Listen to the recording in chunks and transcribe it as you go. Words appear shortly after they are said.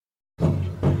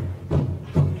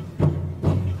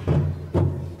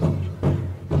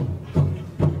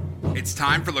It's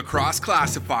time for Lacrosse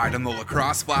Classified on the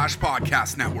Lacrosse Flash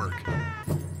Podcast Network.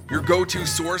 Your go-to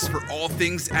source for all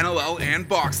things NLL and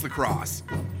box lacrosse.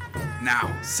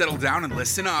 Now, settle down and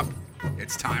listen up.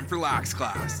 It's time for Lax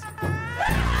Class.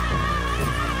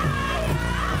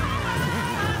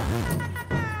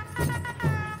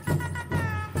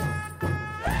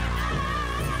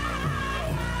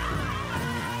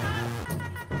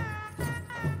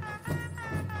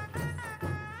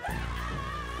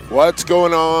 What's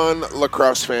going on,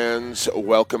 lacrosse fans?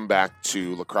 Welcome back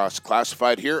to Lacrosse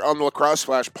Classified here on the Lacrosse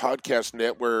Flash Podcast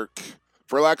Network.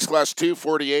 For Lax Class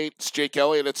 248, it's Jake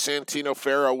Elliott at Santino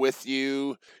Ferro with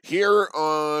you here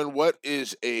on what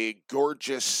is a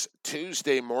gorgeous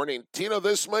Tuesday morning. Tino,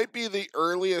 this might be the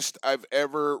earliest I've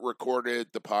ever recorded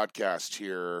the podcast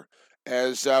here,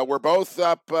 as we're both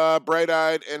up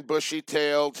bright-eyed and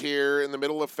bushy-tailed here in the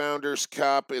middle of Founders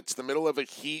Cup. It's the middle of a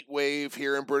heat wave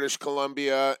here in British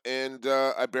Columbia, and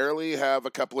I barely have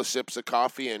a couple of sips of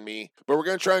coffee in me. But we're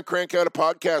going to try and crank out a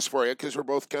podcast for you because we're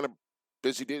both kind of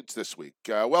busy dudes this week.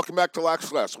 Welcome back to Lax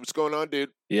Class. What's going on, dude?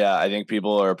 Yeah, I think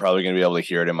people are probably going to be able to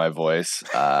hear it in my voice.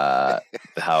 How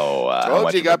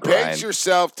Told you, got to grind. pace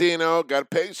yourself, Tino. Got to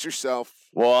pace yourself.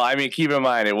 Well, I mean, keep in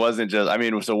mind, it wasn't just,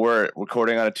 so we're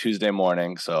recording on a Tuesday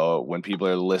morning. So when people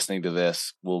are listening to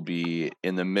this, we'll be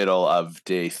in the middle of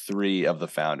day 3 of the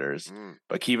Founders.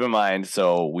 But keep in mind,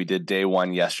 so we did day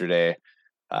 1 yesterday.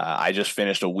 I just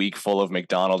finished a week full of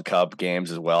McDonald Cup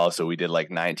games as well. So we did like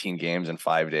 19 games in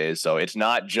 5 days. So it's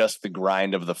not just the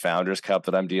grind of the Founders Cup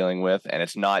that I'm dealing with. And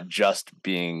it's not just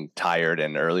being tired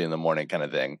and early in the morning kind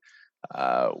of thing.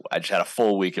 I just had a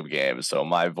full week of games. So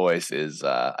my voice is,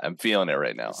 I'm feeling it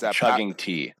right now. I'm chugging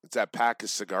tea. It's that pack of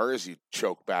cigars you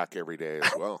choke back every day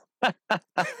as well.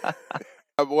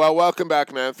 Well, welcome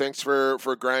back, man. Thanks for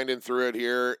grinding through it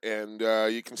here. And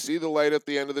you can see the light at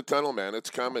the end of the tunnel, man.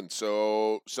 It's coming.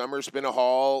 So summer's been a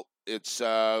haul. It's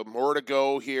more to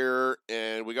go here.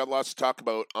 And we got lots to talk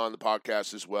about on the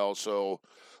podcast as well. So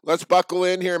let's buckle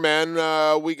in here, man.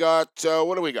 We got,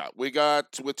 what do we got? We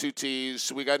got, with 2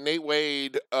 T's, we got Nate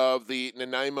Wade of the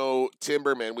Nanaimo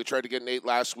Timbermen. We tried to get Nate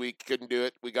last week. Couldn't do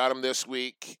it. We got him this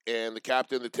week. And the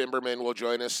captain of the Timbermen will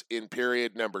join us in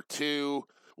period number 2.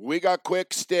 We got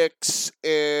Quick Sticks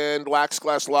and Lax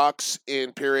Class Locks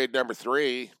in period number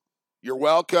 3. You're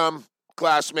welcome,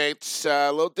 classmates.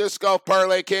 Little disc golf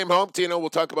parlay came home, Tino. We'll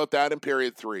talk about that in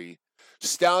period 3.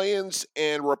 Stallions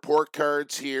and report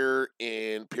cards here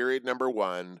in period number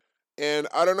 1. And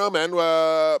I don't know, man.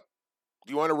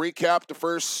 Do you want to recap the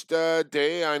first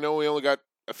day? I know we only got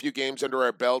a few games under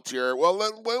our belt here. Well,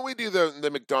 why don't we do the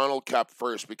McDonald Cup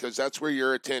first, because that's where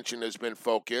your attention has been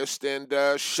focused. And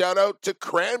shout out to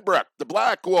Cranbrook, the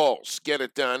Black Wolves, get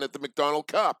it done at the McDonald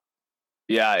Cup.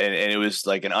 Yeah, and it was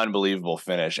like an unbelievable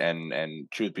finish. And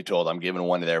truth be told, I'm giving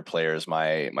one of their players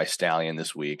my stallion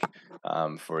this week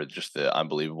for just the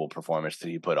unbelievable performance that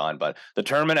he put on. But the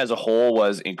tournament as a whole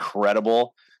was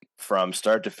incredible from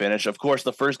start to finish. Of course,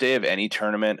 the first day of any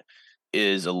tournament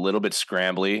is a little bit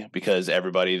scrambly because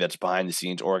everybody that's behind the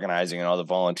scenes organizing and all the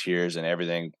volunteers and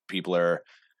everything, people are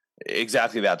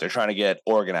exactly that. They're trying to get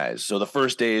organized. So the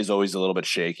first day is always a little bit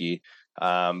shaky.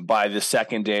 By the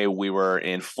second day, we were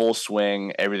in full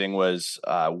swing. Everything was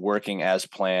working as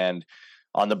planned.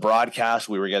 On the broadcast,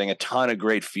 we were getting a ton of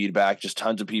great feedback, just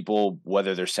tons of people,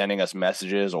 whether they're sending us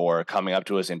messages or coming up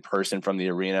to us in person from the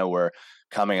arena, were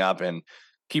coming up. And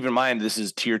keep in mind, this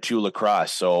is Tier 2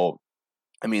 lacrosse. So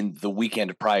I mean, the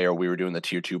weekend prior, we were doing the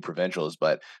Tier 2 provincials,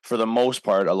 but for the most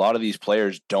part, a lot of these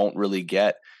players don't really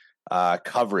get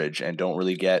coverage and don't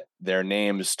really get their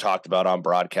names talked about on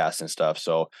broadcasts and stuff.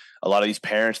 So a lot of these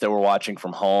parents that were watching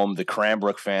from home, the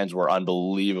Cranbrook fans were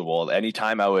unbelievable.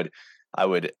 Anytime I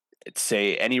would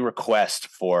say any request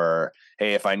for,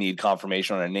 hey, if I need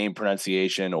confirmation on a name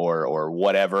pronunciation or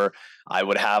whatever, I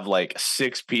would have like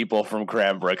 6 people from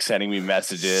Cranbrook sending me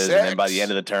messages. 6? And then by the end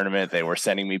of the tournament, they were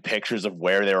sending me pictures of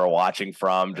where they were watching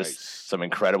from. Nice. Just some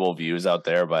incredible views out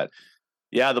there. But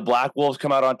yeah, the Black Wolves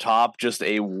come out on top. Just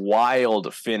a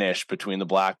wild finish between the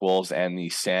Black Wolves and the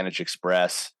Saanich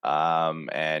Express.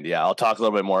 And yeah, I'll talk a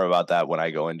little bit more about that when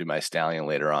I go into my stallion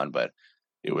later on. But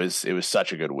it was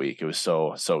such a good week. It was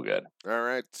so good. All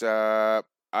right.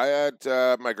 I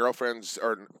had my girlfriend's,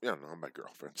 or not my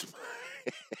girlfriend's.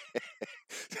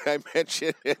 I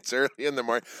mentioned it's early in the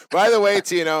morning. By the way,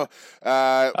 Tino,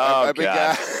 I've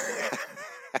been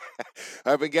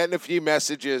I've been getting a few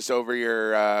messages over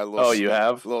your You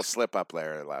have? little slip up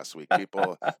there last week.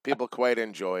 People quite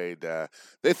enjoyed.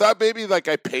 They thought maybe like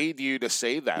I paid you to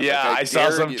say that. Yeah, like I saw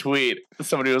some you. tweet.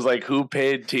 Somebody was like, "Who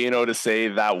paid Tino to say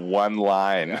that one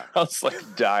line?" Yeah. I was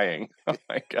like dying. Oh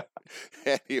my god.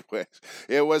 Anyways,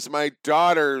 it was my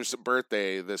daughter's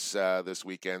birthday this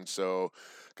weekend, so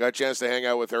got a chance to hang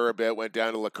out with her a bit. Went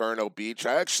down to Locarno Beach.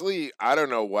 I don't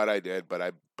know what I did, but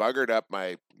I buggered up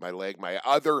my leg, my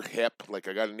other hip. Like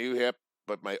I got a new hip,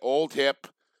 but my old hip,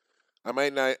 I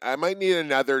might need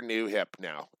another new hip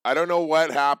now. I don't know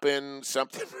what happened.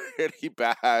 Something pretty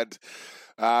bad.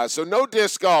 So no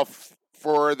disc golf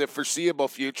for the foreseeable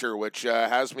future, which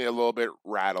has me a little bit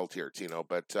rattled here, Tino.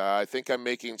 But I think I'm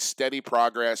making steady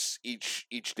progress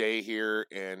each day here,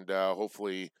 and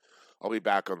hopefully I'll be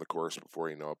back on the course before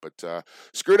you know it. But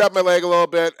screwed up my leg a little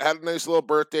bit, had a nice little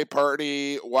birthday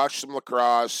party, watched some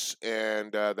lacrosse,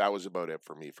 and that was about it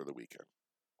for me for the weekend.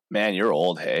 Man, you're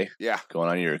old, hey? Yeah. Going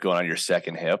on your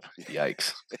second hip.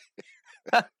 Yikes.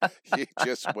 You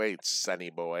just wait, sonny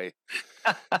boy.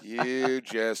 You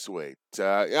just wait.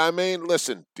 I mean,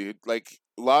 listen, dude. Like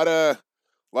a lot of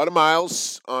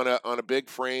miles on a big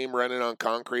frame, running on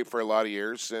concrete for a lot of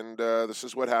years, and this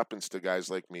is what happens to guys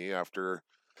like me after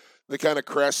they kind of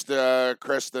crest the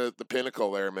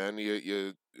pinnacle there, man.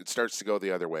 It starts to go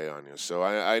the other way on you. So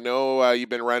I know you've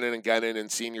been running and gunning in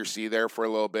Senior C there for a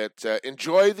little bit.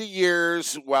 Enjoy the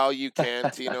years while you can,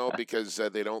 Tino, because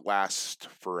they don't last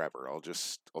forever. I'll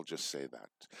just say that.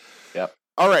 Yep.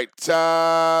 All right,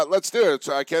 let's do it.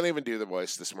 So I can't even do the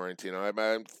voice this morning, Tino.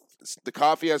 The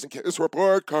coffee hasn't. It's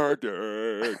report card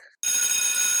day.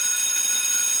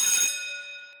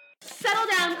 Settle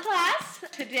down, class.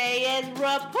 Today is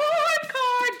report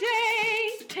card day.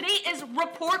 Today is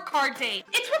report card day.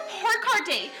 It's report card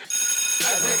day.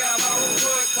 I take out my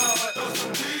report card, throw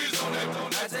some D's on that.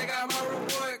 I take out my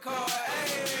report card,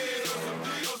 hey.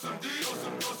 Throw some D's,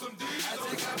 throw some D's. I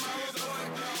take out my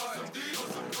report card,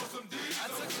 throw some D's. I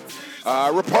took a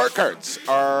D's. Report cards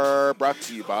are brought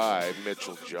to you by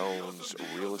Mitchell Jones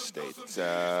Real Estate.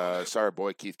 Saw our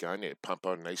boy Keith Gagne pump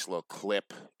out a nice little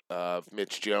clip of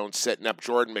Mitch Jones setting up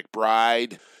Jordan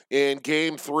McBride in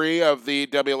Game 3 of the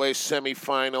WLA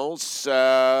semifinals.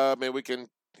 Maybe we can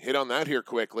hit on that here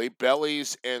quickly.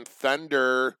 Bellies and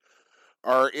Thunder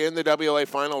are in the WLA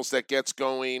finals that gets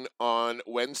going on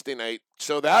Wednesday night.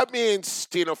 So that means,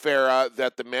 Tino Farah,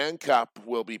 that the Mann Cup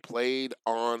will be played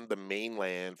on the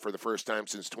mainland for the first time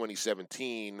since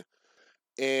 2017.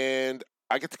 And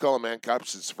I get to call a Mann Cup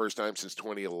since the first time since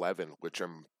 2011, which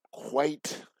I'm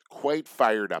quite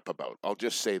fired up about. I'll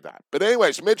just say that. But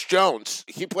anyways, Mitch Jones,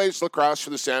 he plays lacrosse for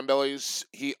the Sandbellies.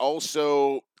 He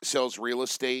also sells real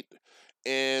estate.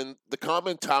 And the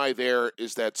common tie there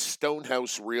is that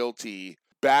Stonehouse Realty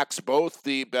backs both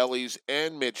the Bellies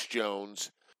and Mitch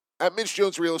Jones. At Mitch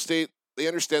Jones Real Estate, they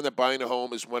understand that buying a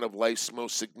home is one of life's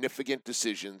most significant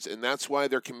decisions, and that's why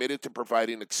they're committed to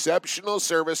providing exceptional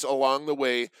service along the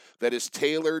way that is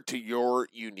tailored to your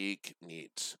unique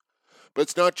needs. But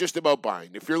it's not just about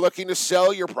buying. If you're looking to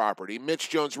sell your property, Mitch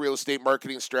Jones Real Estate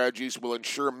marketing strategies will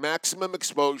ensure maximum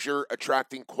exposure,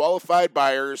 attracting qualified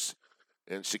buyers,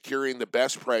 and securing the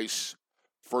best price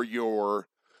for your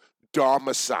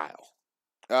domicile.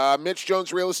 Mitch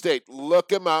Jones Real Estate.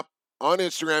 Look him up on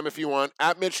Instagram if you want,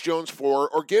 at Mitch Jones 4,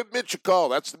 or give Mitch a call.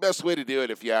 That's the best way to do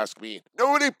it if you ask me.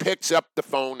 Nobody picks up the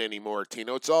phone anymore,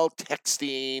 Tino. It's all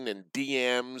texting and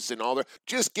DMs and all that.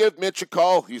 Just give Mitch a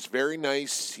call. He's very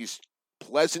nice. He's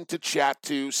pleasant to chat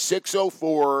to.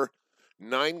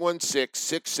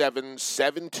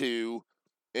 604-916-6772.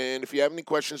 And if you have any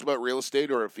questions about real estate,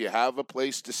 or if you have a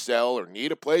place to sell or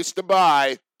need a place to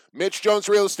buy, Mitch Jones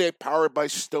Real Estate, powered by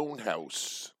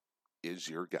Stonehouse, is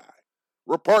your guy.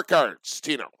 Report cards,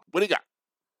 Tino. What do you got?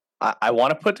 I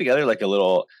want to put together like a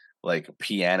little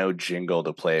piano jingle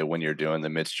to play when you're doing the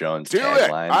Mitch Jones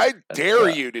tagline. I dare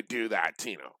you to do that,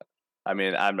 Tino. I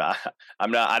mean, I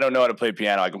don't know how to play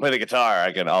piano. I can play the guitar.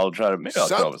 I'll try to. Maybe I'll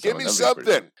come up with give me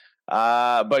something.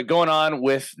 But going on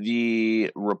with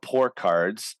the report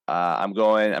cards, I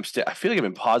feel like I've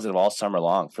been positive all summer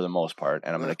long for the most part,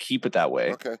 and I'm going to keep it that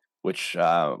way. Okay. Which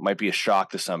might be a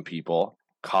shock to some people.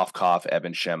 Cough, cough,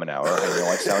 Evan Schemenauer. I know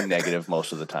I sound negative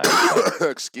most of the time.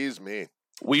 Excuse me.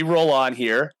 We roll on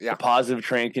here. Yeah. The positive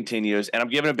train continues, and I'm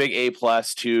giving a big A+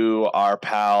 to our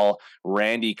pal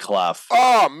Randy Clough.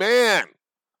 Oh man.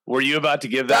 Were you about to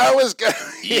give that? That was good.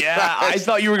 Yeah, I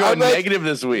thought you were going negative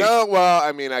this week. No, well,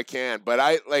 I mean, I can, but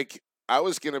I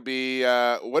was going to be,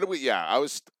 I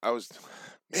was,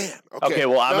 Man, Okay,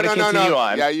 well, I'm gonna continue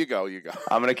on. Yeah, you go.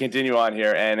 I'm going to continue on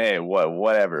here, and hey,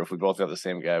 whatever. If we both got the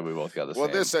same guy, we both got the same.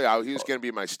 Well, he was going to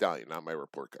be my stallion, not my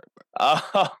report card.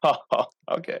 But. Oh,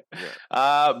 okay.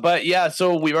 Yeah. But yeah,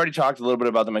 so we've already talked a little bit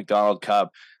about the McDonald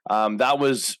Cup. That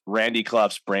was Randy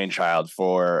Clough's brainchild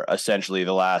for essentially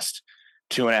the last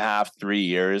 2.5, 3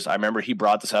 years. I remember he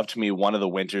brought this up to me one of the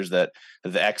winters that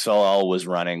the XLL was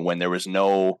running when there was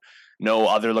no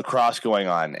other lacrosse going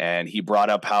on, and he brought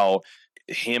up how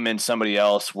him and somebody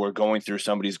else were going through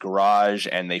somebody's garage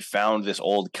and they found this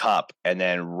old cup, and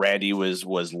then Randy was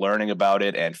learning about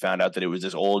it and found out that it was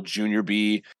this old Junior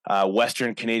B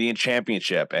Western Canadian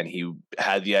Championship, and he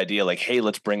had the idea like, hey,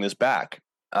 let's bring this back.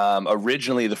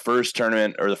 Originally the first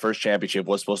tournament or the first championship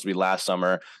was supposed to be last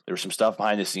summer. There was some stuff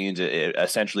behind the scenes. It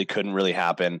essentially couldn't really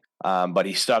happen, but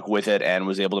he stuck with it and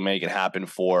was able to make it happen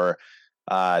for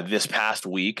this past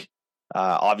week.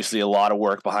 Obviously a lot of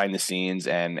work behind the scenes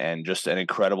and just an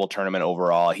incredible tournament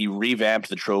overall. He revamped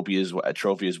the trophy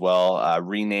as well,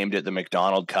 renamed it the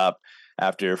McDonald Cup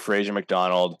after Fraser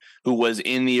McDonald, who was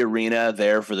in the arena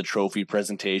there for the trophy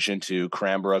presentation to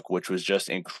Cranbrook, which was just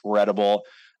incredible.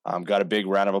 Got a big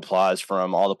round of applause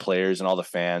from all the players and all the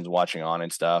fans watching on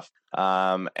and stuff.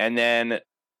 And then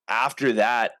after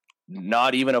that,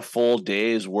 not even a full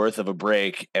day's worth of a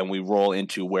break, and we roll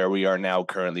into where we are now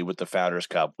currently with the Founders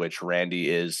Cup, which Randy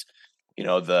is,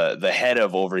 the head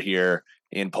of over here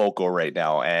in Poco right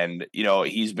now. And,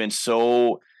 he's been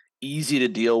so easy to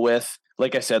deal with.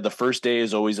 Like I said, the first day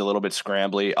is always a little bit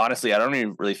scrambly. Honestly, I don't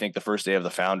even really think the first day of the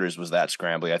Founders was that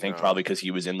scrambly. I think probably because he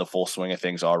was in the full swing of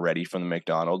things already from the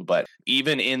McDonald. But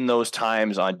even in those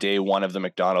times on day one of the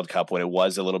McDonald Cup, when it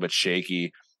was a little bit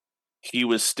shaky, he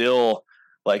was still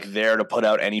like there to put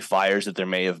out any fires that there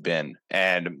may have been.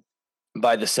 And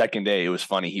by the second day, it was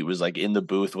funny. He was like in the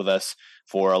booth with us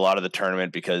for a lot of the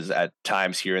tournament because at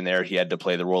times here and there, he had to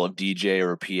play the role of DJ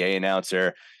or a PA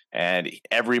announcer. And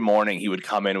every morning he would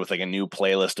come in with like a new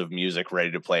playlist of music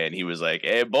ready to play. And he was like,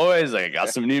 hey boys, I got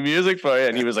some new music for you.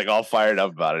 And he was like all fired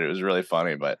up about it. It was really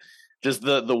funny, but just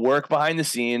the work behind the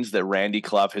scenes that Randy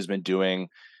Clough has been doing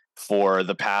for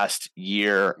the past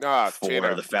year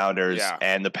for the Founders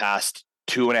and the past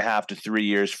 2.5 to 3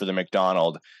 years for the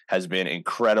McDonald has been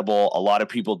incredible. A lot of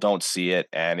people don't see it,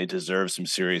 and it deserves some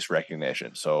serious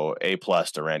recognition. So A+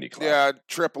 to Randy Clough. Yeah,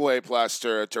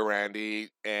 AAA+ to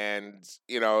Randy, and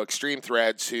Extreme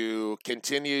Threads, who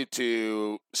continue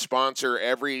to sponsor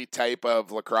every type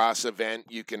of lacrosse event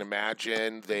you can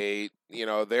imagine. They're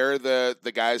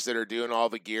the guys that are doing all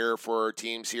the gear for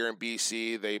teams here in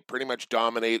BC. They pretty much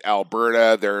dominate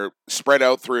Alberta. They're spread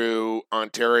out through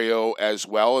Ontario as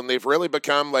well, and they've really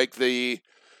become like the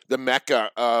mecca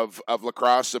of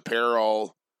lacrosse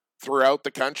apparel throughout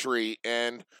the country.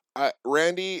 And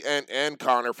Randy and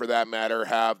Connor, for that matter,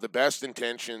 have the best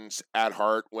intentions at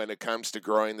heart when it comes to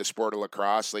growing the sport of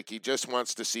lacrosse. Like, he just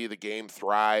wants to see the game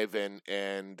thrive, and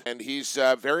he's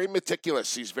very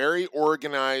meticulous. He's very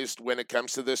organized when it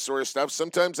comes to this sort of stuff.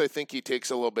 Sometimes I think he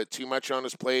takes a little bit too much on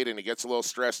his plate and he gets a little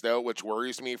stressed out, which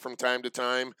worries me from time to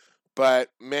time. But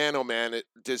man, oh man,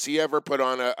 does he ever put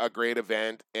on a great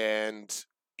event. And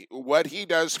what he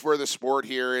does for the sport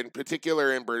here, in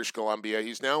particular in British Columbia,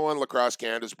 he's now on Lacrosse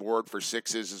Canada's board for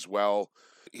Sixes as well.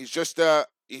 He's just a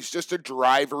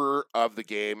driver of the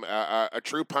game, a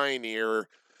true pioneer.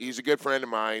 He's a good friend of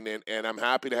mine, and I'm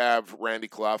happy to have Randy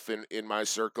Clough in my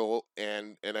circle,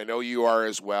 and I know you are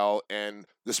as well. And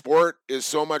the sport is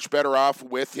so much better off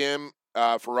with him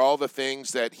for all the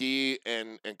things that he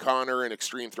and Connor and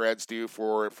Extreme Threads do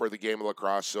for the game of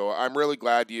lacrosse. So I'm really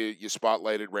glad you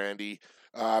spotlighted Randy.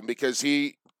 Because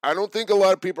I don't think a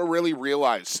lot of people really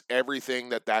realize everything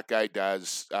that guy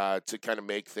does to kind of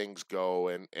make things go,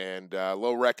 and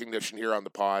low recognition here on the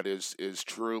pod is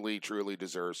truly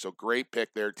deserved. So great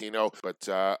pick there, Tino. But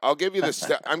I'll give you this.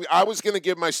 I was going to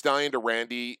give my stallion to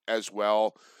Randy as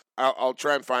well. I'll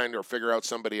try and find or figure out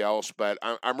somebody else, but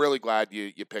I'm really glad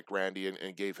you picked Randy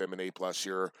and gave him an A+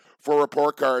 here for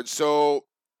report cards. So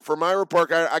for my report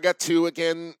card, I got two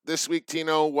again this week,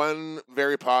 Tino. One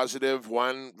very positive,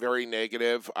 one very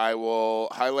negative. I will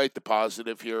highlight the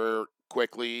positive here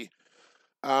quickly.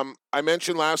 I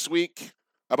mentioned last week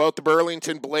about the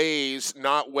Burlington Blaze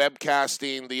not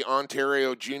webcasting the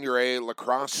Ontario Junior A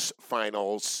lacrosse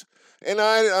finals. And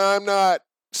I'm not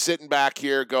sitting back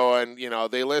here going,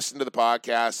 they listened to the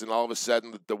podcast and all of a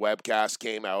sudden the webcast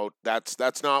came out.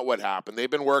 That's not what happened. They've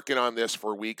been working on this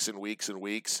for weeks and weeks and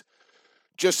weeks.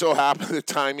 Just so happened the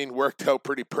timing worked out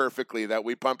pretty perfectly that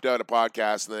we pumped out a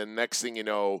podcast, and then next thing you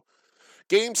know,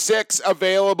 Game 6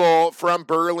 available from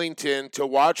Burlington to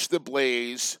watch the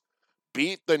Blaze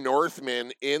beat the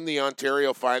Northmen in the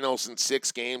Ontario finals in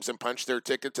 6 games and punched their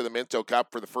ticket to the Minto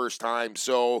Cup for the first time.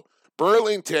 So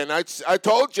Burlington, I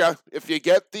told you, if you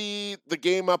get the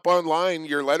game up online,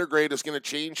 your letter grade is going to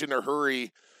change in a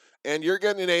hurry. And you're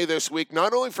getting an A this week,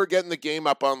 not only for getting the game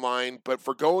up online, but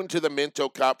for going to the Minto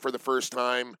Cup for the first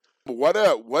time. What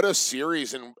a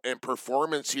series and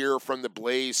performance here from the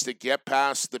Blaze to get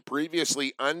past the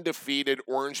previously undefeated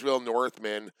Orangeville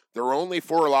Northmen. Their only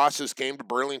 4 losses came to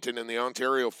Burlington in the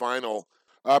Ontario final.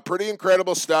 Pretty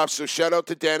incredible stuff. So shout out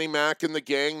to Danny Mack and the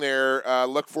gang there.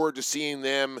 Look forward to seeing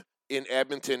them in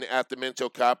Edmonton at the Minto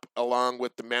Cup, along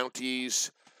with the Mounties,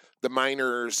 the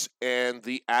Miners, and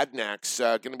the Adnaks.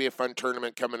 Going to be a fun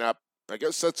tournament coming up. I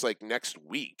guess that's like next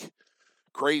week.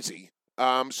 Crazy.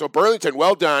 So Burlington,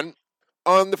 well done.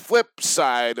 On the flip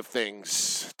side of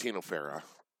things, Tino Farah,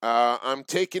 I'm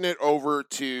taking it over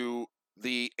to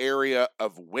the area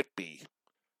of Whitby.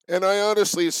 And I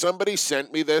honestly, somebody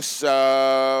sent me this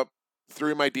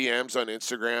through my DMs on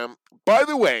Instagram. By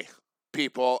the way,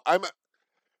 people, I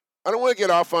don't want to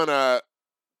get off on a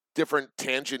different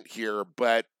tangent here,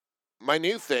 but my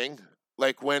new thing,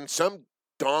 like when some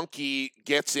donkey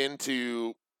gets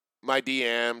into my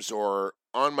DMs or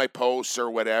on my posts or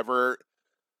whatever,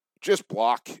 just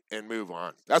block and move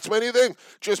on. That's my new thing.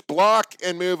 Just block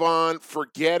and move on.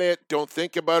 Forget it. Don't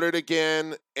think about it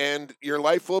again. And your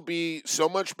life will be so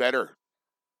much better.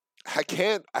 I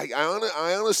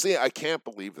honestly, I can't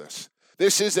believe this.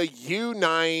 This is a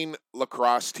U9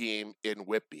 lacrosse team in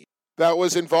Whitby that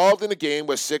was involved in a game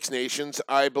with Six Nations,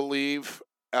 I believe.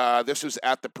 This was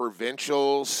at the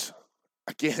provincials.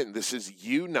 Again, this is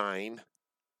U9.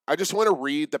 I just want to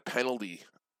read the penalty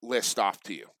list off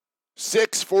to you.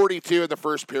 6:42 in the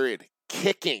first period.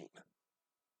 Kicking.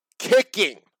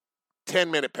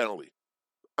 10-minute penalty.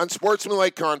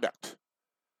 Unsportsmanlike conduct.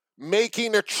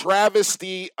 Making a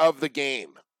travesty of the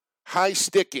game. High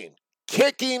sticking.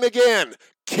 Kicking again.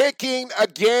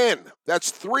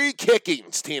 That's 3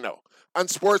 kickings, Tino.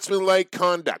 Unsportsmanlike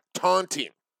conduct. Taunting.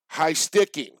 High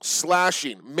sticking.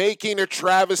 Slashing. Making a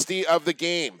travesty of the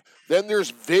game. Then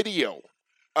there's video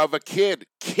of a kid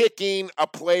kicking a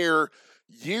player,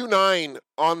 U9,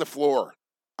 on the floor.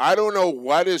 I don't know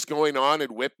what is going on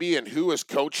in Whitby and who is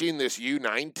coaching this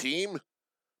U9 team,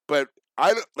 but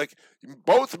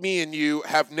both me and you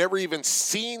have never even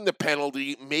seen the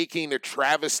penalty making a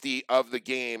travesty of the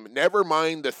game. Never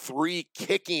mind the 3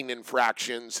 kicking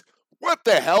infractions. What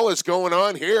the hell is going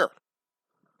on here?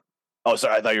 Oh,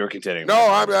 sorry. I thought you were continuing. No,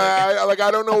 I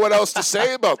don't know what else to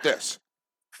say about this.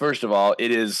 First of all,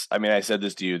 it is, I mean, I said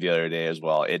this to you the other day as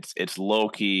well. It's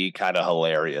low-key kind of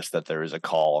hilarious that there is a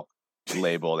call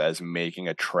labeled as making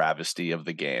a travesty of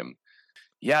the game.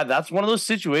 Yeah, that's one of those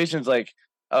situations, like,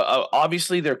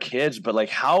 obviously they're kids, but like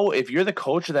how, if you're the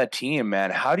coach of that team, man,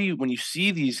 how do you, when you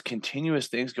see these continuous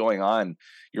things going on,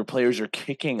 your players are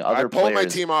kicking other players. I pulled my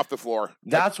team off the floor.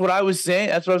 That's what I was saying.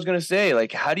 That's what I was going to say.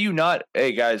 Like, how do you not,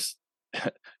 hey guys,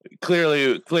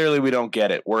 clearly we don't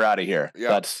get it. We're out of here.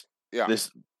 Yeah.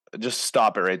 Just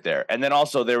stop it right there. And then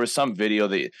also there was some video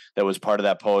that was part of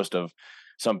that post of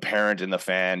some parent in the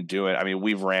fan doing, I mean,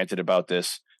 we've ranted about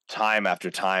this time after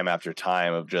time after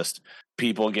time of just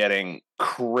people getting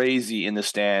crazy in the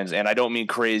stands. And I don't mean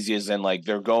crazy as in like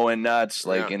they're going nuts,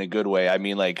 like in a good way. I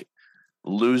mean like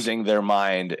losing their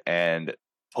mind and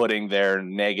putting their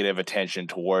negative attention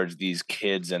towards these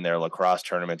kids and their lacrosse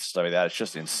tournaments, stuff like that. It's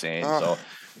just insane. So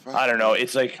I don't know.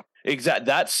 It's like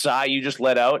that sigh you just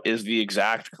let out is the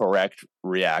exact correct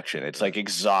reaction. It's like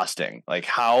exhausting. Like,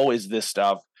 how is this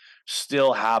stuff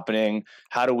still happening?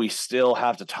 How do we still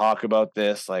have to talk about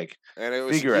this? Like, and it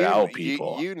was figure it out,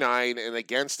 people. U9 and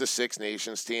against the Six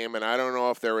Nations team, and I don't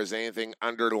know if there was anything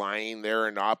underlying there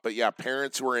or not, but yeah,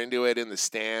 parents were into it in the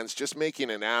stands, just making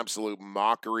an absolute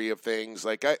mockery of things.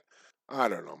 Like, I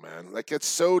don't know, man. Like, it's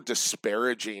so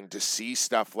disparaging to see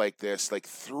stuff like this. Like,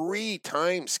 3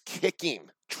 times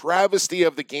kicking, travesty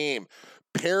of the game.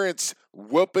 Parents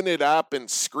whooping it up and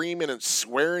screaming and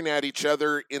swearing at each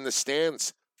other in the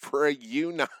stands for a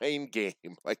U9 game.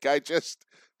 Like,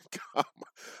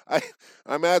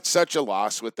 I'm at such a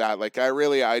loss with that. Like,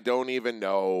 I don't even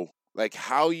know, like,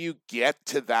 how you get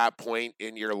to that point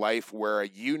in your life where a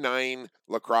U9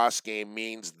 lacrosse game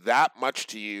means that much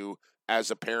to you as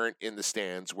a parent in the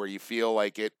stands, where you feel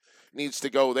like it needs to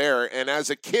go there. And as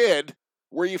a kid,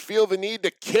 where you feel the need to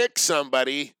kick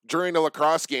somebody during a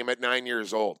lacrosse game at 9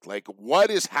 years old. Like, what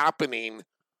is happening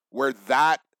where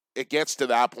it gets to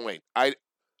that point?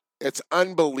 It's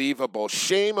unbelievable.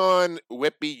 Shame on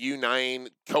Whitby U9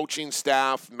 coaching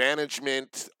staff,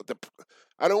 management.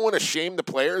 I don't want to shame the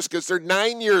players because they're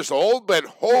 9 years old, but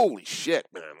holy shit,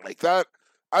 man. Like, that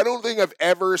I don't think I've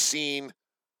ever seen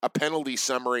a penalty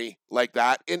summary like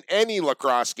that in any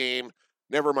lacrosse game,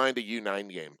 never mind a U9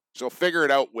 game. So figure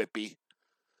it out, Whippy.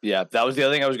 Yeah, that was the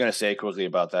other thing I was going to say quickly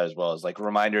about that as well. Is like a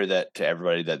reminder that to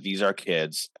everybody that these are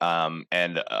kids. I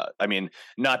mean,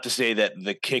 not to say that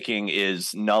the kicking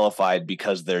is nullified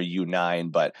because they're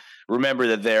U9, but remember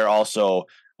that they're also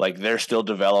like they're still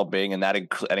developing, and that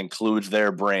includes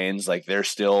their brains. Like they're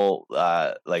still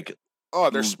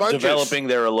They're sponges. developing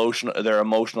their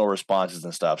emotional responses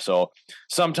and stuff. So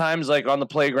sometimes like on the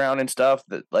playground and stuff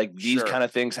that like these kind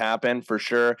of things happen for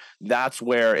sure. That's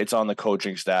where it's on the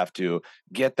coaching staff to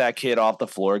get that kid off the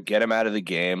floor, get him out of the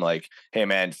game. Like, hey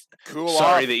man,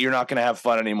 sorry that you're not going to have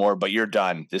fun anymore, but you're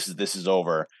done. This is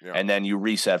over. Yeah. And then you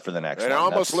reset for the next one. It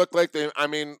almost looked like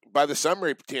by the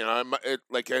summary,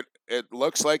 it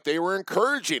looks like they were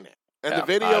encouraging it. And the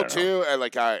video too,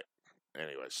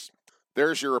 anyways.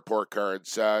 There's your report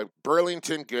cards.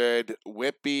 Burlington, good.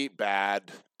 Whitby,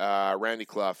 bad. Randy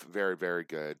Clough, very, very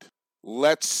good.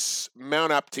 Let's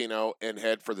mount up, Tino, and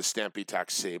head for the Stampede Tack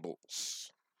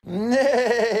Sables.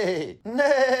 Nay!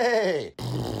 Nay!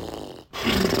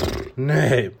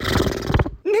 Nay!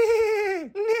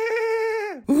 Nay!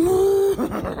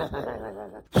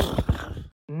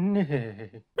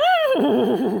 Nay!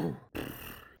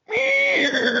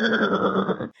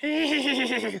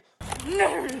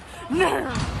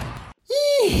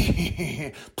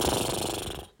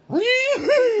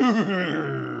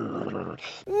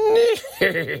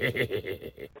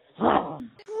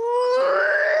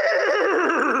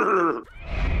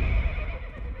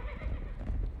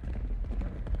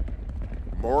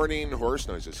 Morning horse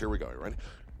noises. Here we go. Ready?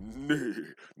 Nay,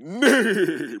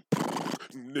 nay,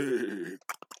 nay,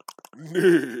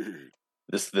 nay.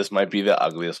 This might be the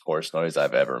ugliest horse noise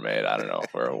I've ever made. I don't know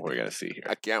if we're gonna see here.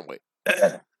 I can't wait.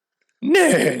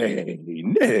 Nay,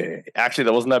 nay. Actually,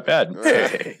 that wasn't that bad.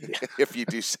 Nay. If you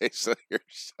do say so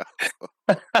yourself.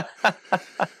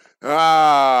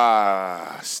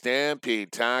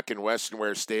 Stampede Tack and Western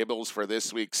Wear Stables for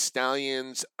this week's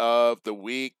Stallions of the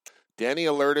Week. Danny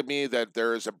alerted me that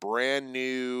there is a brand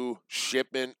new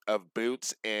shipment of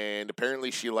boots, and apparently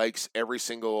she likes every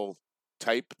single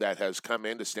type that has come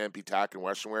into Stampede Tack and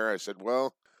Western Wear. I said,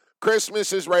 well,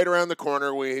 Christmas is right around the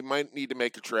corner. We might need to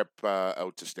make a trip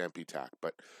out to Stampede Tack,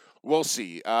 but we'll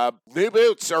see. New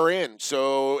boots are in,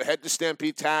 so head to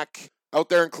Stampede Tack out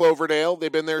there in Cloverdale.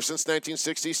 They've been there since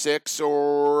 1966,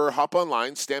 or hop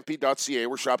online, stampede.ca,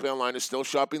 where shopping online is still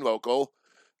shopping local.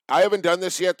 I haven't done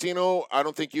this yet, Tino. I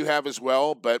don't think you have as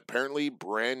well, but apparently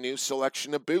brand new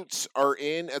selection of boots are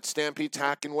in at Stampede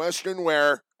Tack and Western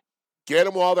Wear. Get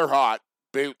them while they're hot.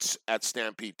 Boots at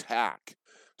Stampede Tack.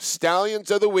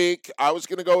 Stallions of the Week. I was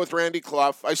going to go with Randy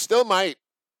Clough. I still might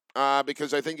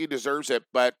because I think he deserves it,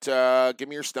 but give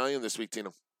me your Stallion this week,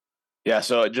 Tino. Yeah,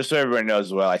 so just so everybody knows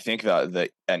as well, I think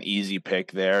that an easy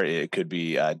pick there, it could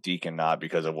be Deacon Knott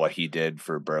because of what he did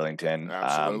for Burlington.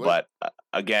 Absolutely. But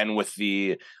again, with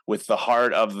the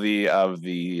heart of the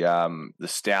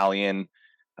Stallion,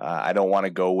 I don't want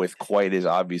to go with quite as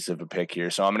obvious of a pick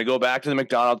here. So I'm going to go back to the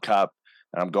McDonald Cup,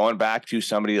 and I'm going back to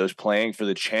somebody that was playing for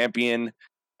the champion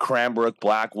Cranbrook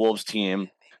Black Wolves team,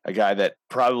 a guy that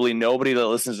probably nobody that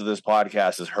listens to this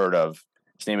podcast has heard of.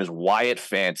 His name is Wyatt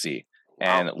Fancy.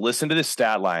 And listen to this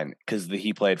stat line, because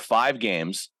he played 5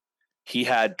 games. He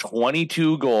had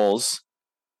 22 goals,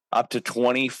 up to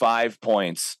 25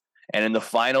 points. And in the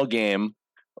final game,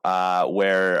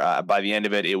 where by the end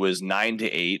of it, it was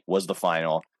 9-8 was the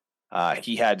final.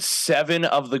 He had 7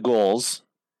 of the goals,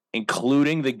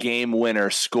 including the game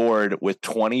winner, scored with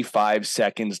 25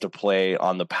 seconds to play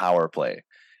on the power play.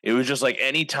 It was just like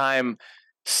anytime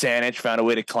Sanych found a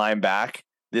way to climb back,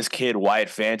 this kid, Wyatt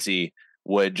Fancy,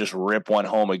 would just rip one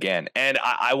home again. And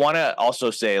I want to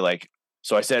also say, like,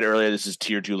 so I said earlier, this is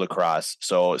tier 2 lacrosse.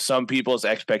 So some people's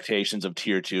expectations of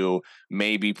tier 2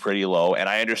 may be pretty low. And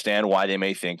I understand why they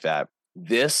may think that.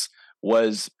 This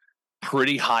was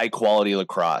pretty high quality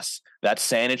lacrosse. That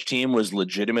Sanych team was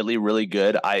legitimately really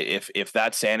good. If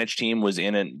that Sanych team was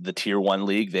in the tier 1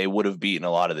 league, they would have beaten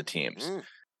a lot of the teams.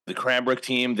 The Cranbrook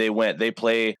team, they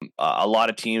play a lot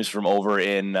of teams from over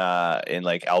in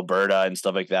like Alberta and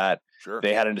stuff like that. Sure.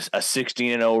 They had a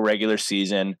 16-0 regular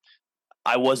season.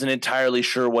 I wasn't entirely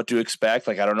sure what to expect.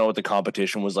 Like, I don't know what the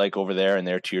competition was like over there in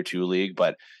their tier 2 league,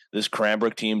 but this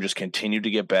Cranbrook team just continued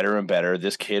to get better and better.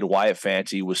 This kid, Wyatt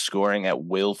Fancy, was scoring at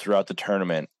will throughout the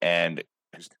tournament and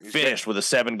finished with a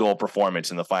 7-goal performance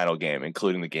in the final game,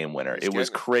 including the game winner. It was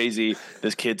crazy.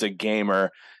 This kid's a gamer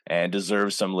and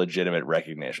deserves some legitimate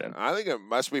recognition. I think it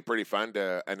must be pretty fun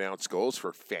to announce goals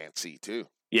for Fancy, too.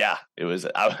 Yeah, it was.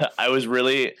 I was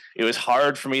really. It was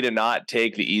hard for me to not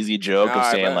take the easy joke No, of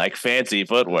I saying bet. like fancy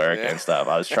footwork Yeah. and stuff.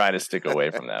 I was trying to stick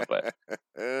away from that, but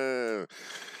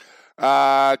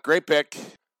Great pick.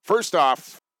 First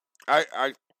off,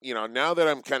 I now that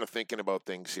I'm kind of thinking about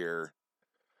things here,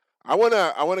 I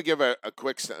wanna give a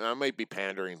quick. I might be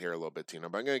pandering here a little bit, Tino,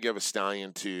 but I'm gonna give a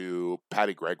stallion to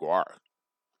Patty Gregoire.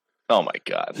 oh my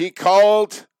god, He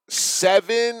called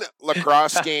 7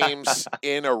 lacrosse games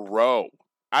in a row.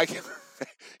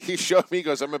 He showed me, he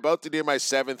goes, I'm about to do my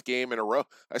 7th game in a row.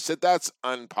 I said, that's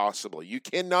impossible. You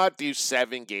cannot do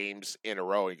 7 games in a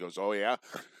row. He goes, oh, yeah.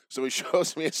 So he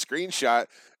shows me a screenshot.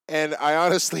 And I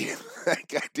honestly,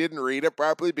 I didn't read it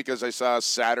properly because I saw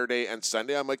Saturday and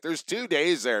Sunday. I'm like, there's 2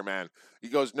 days there, man. He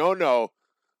goes, no.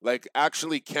 Like,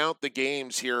 actually count the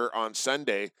games here on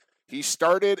Sunday. He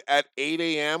started at 8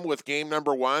 a.m. with game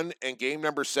number 1, and game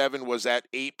number 7 was at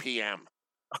 8 p.m.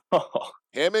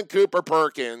 Him and Cooper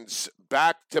Perkins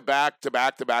back to back.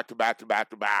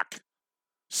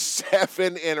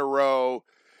 7 in a row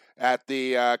at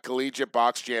the Collegiate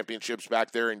Box Championships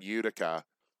back there in Utica.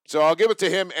 So I'll give it to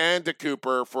him and to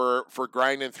Cooper for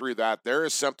grinding through that. There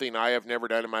is something I have never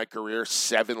done in my career,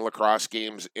 7 lacrosse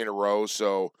games in a row.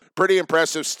 So pretty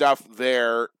impressive stuff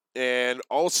there. And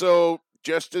also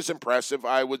just as impressive,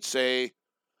 I would say,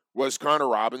 was Connor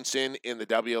Robinson in the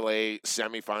WLA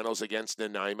semifinals against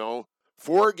Nanaimo.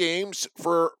 4 games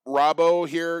for Robbo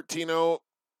here, Tino.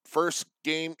 First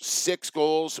game, 6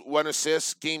 goals, 1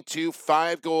 assist. Game 2,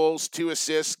 5 goals, 2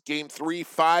 assists. Game 3,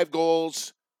 5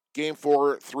 goals. Game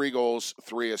 4, 3 goals,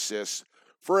 3 assists.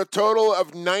 For a total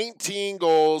of 19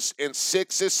 goals and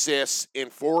 6 assists in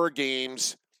 4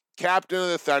 games. Captain of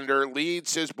the Thunder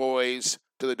leads his boys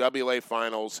to the WLA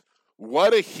finals.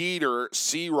 What a heater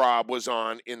C-Rob was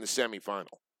on in the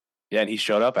semifinal. yeah, and he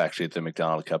showed up actually at the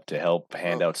McDonald Cup to help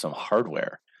hand out some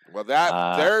hardware. Well,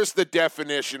 there's the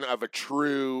definition of a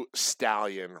true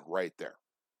stallion right there.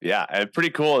 Yeah, and pretty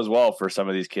cool as well for some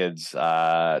of these kids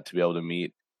to be able to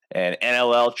meet an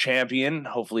NLL champion,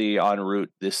 hopefully en route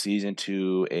this season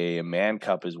to a Man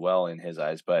Cup as well in his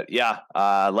eyes. But yeah,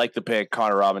 like the pick,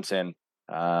 Connor Robinson.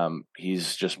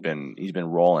 He's been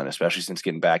rolling, especially since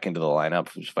getting back into the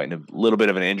lineup. He was fighting a little bit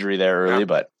of an injury there early,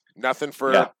 but nothing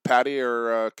for Patty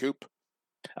or Coop.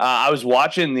 I was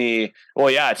watching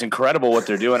it's incredible what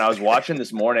they're doing. I was watching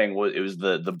this morning. It was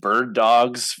the Bird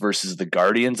Dogs versus the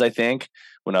Guardians, I think.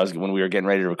 When we were getting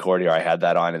ready to record here, I had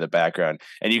that on in the background,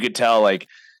 and you could tell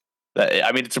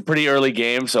it's a pretty early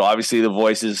game, so obviously the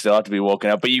voices still have to be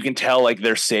woken up, but you can tell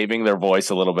they're saving their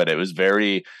voice a little bit. It was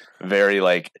very, very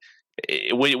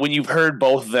when you've heard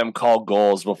both of them call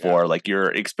goals before,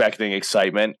 you're expecting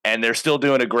excitement, and they're still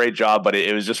doing a great job. But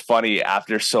it was just funny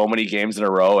after so many games in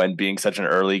a row and being such an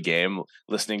early game,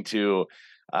 listening to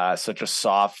such a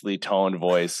softly toned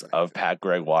voice of Pat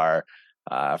Gregoire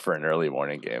for an early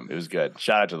morning game. It was good.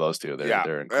 Shout out to those two.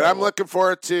 They're incredible. And I'm looking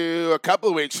forward to a couple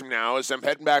of weeks from now as I'm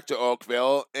heading back to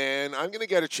Oakville, and I'm going to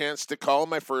get a chance to call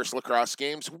my first lacrosse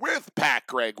games with Pat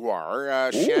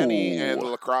Gregoire. Shani and the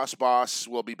lacrosse boss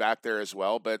will be back there as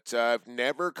well, but I've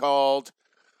never called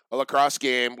a lacrosse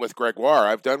game with Gregoire.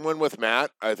 I've done one with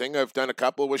Matt. I think I've done a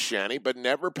couple with Shani, but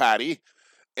never Patty.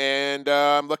 And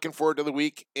I'm looking forward to the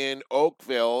week in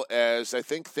Oakville, as I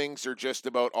think things are just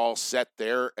about all set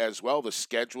there as well. The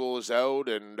schedule is out,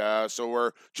 and so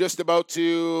we're just about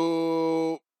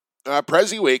to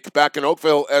Prezi Week back in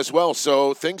Oakville as well.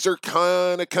 So things are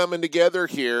kind of coming together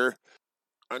here.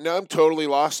 Now I'm totally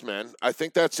lost, man. I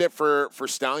think that's it for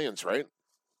Stallions, right?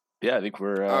 Yeah, I think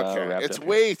we're okay. It's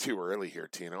way too early here,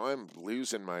 Tino. I'm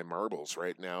losing my marbles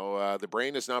right now. The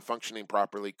brain is not functioning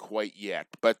properly quite yet.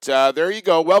 But there you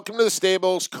go. Welcome to the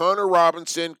stables. Connor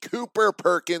Robinson, Cooper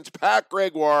Perkins, Pat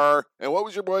Gregoire, and what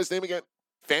was your boy's name again?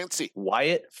 Fancy.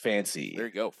 Wyatt Fancy. There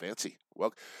you go, Fancy.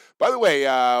 Well, by the way,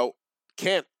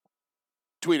 Kent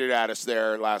tweeted at us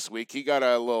there last week. He got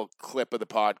a little clip of the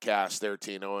podcast there,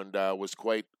 Tino, and was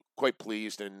quite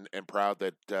pleased and proud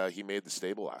that he made the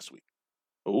stable last week.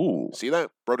 Ooh. See that?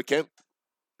 Bro to Kent?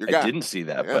 I didn't see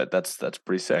that, but that's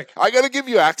pretty sick. I got to give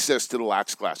you access to the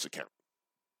Lax Class account.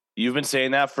 You've been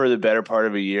saying that for the better part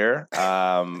of a year.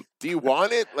 Do you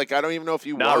want it? I don't even know if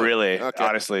you want it. Not really. Okay.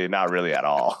 Honestly, not really at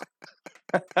all.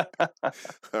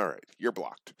 All right. You're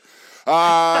blocked.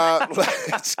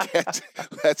 Let's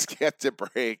get to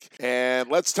break.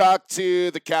 And let's talk to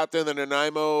the captain of the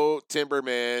Nanaimo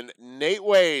Timbermen. Nate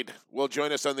Wade, will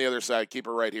join us on the other side. Keep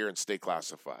it right here and stay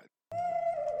classified.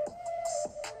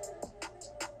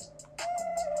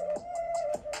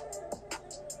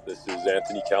 This is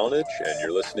Anthony Kalinich, and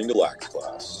you're listening to Lax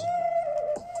Class.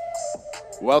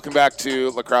 Welcome back to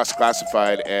Lacrosse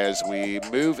Classified as we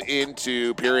move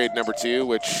into period number 2,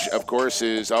 which of course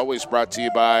is always brought to you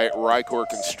by Rycor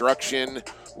Construction,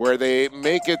 where they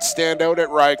make it stand out at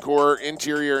Rycor.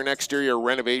 Interior and exterior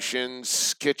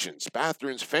renovations, kitchens,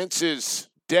 bathrooms, fences,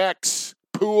 decks,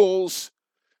 pools,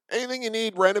 anything you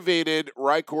need renovated,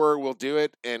 Rycor will do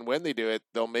it. And when they do it,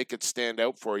 they'll make it stand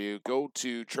out for you. Go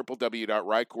to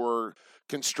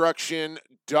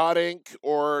www.rycorconstruction.inc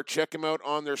or check them out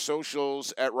on their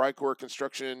socials at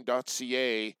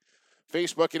rycorconstruction.ca,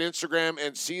 Facebook and Instagram,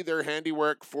 and see their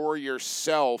handiwork for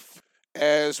yourself.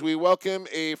 As we welcome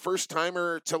a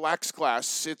first-timer to Lax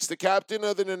Class, it's the captain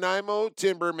of the Nanaimo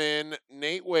Timbermen,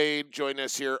 Nate Wade, join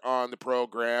us here on the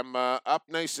program. Up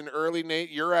nice and early,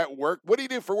 Nate. You're at work. What do you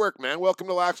do for work, man? Welcome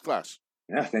to Lax Class.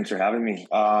 Yeah, thanks for having me.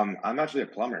 I'm actually a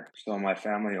plumber. So my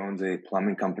family owns a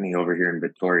plumbing company over here in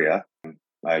Victoria.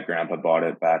 My grandpa bought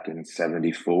it back in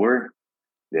 '74.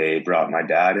 They brought my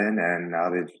dad in, and now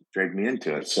they've dragged me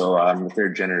into it. So I'm the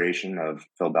third generation of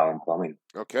Phil Ballon Plumbing.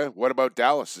 Okay. What about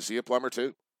Dallas? Is he a plumber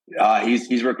too?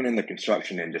 He's working in the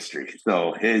construction industry.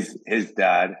 So his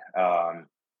dad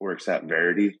works at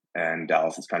Verity, and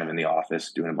Dallas is kind of in the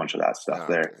office doing a bunch of that stuff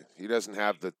there. He doesn't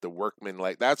have the workman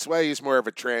like. That's why he's more of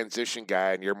a transition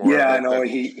guy, and you're more. Yeah, I know.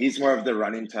 He's more of the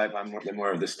running type. I'm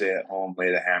more of the stay at home,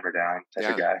 lay the hammer down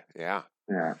type of guy. Yeah.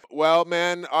 Yeah. Well,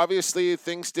 man, obviously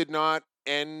things did not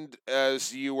end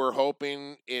as you were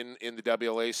hoping in the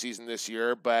WLA season this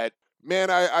year, but man,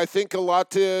 I think a lot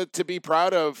to be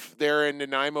proud of there in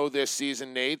Nanaimo this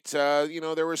season, Nate.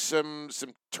 There was some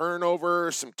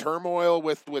turnover, some turmoil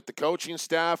with the coaching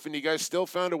staff, and you guys still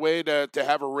found a way to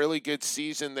have a really good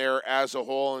season there as a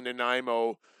whole in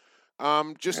Nanaimo.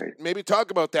 Maybe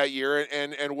talk about that year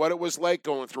and what it was like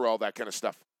going through all that kind of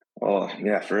stuff. Well,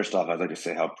 yeah, first off, I'd like to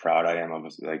say how proud I am of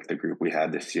like the group we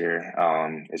had this year.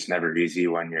 It's never easy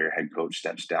when your head coach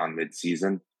steps down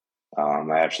mid-season. I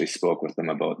actually spoke with them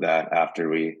about that after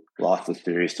we lost the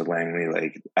series to Langley.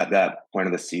 Like at that point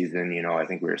of the season, I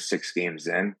think we were 6 games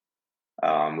in.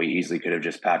 We easily could have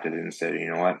just packed it in and said, you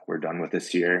know what, we're done with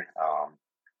this year.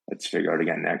 Let's figure out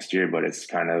again next year. But it's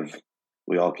kind of,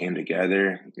 we all came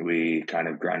together. We kind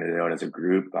of grinded it out as a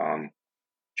group.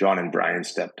 John and Brian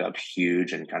stepped up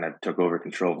huge and kind of took over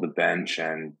control of the bench.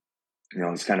 And,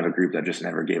 it's kind of a group that just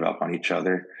never gave up on each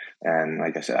other. And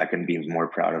like I said, I couldn't be more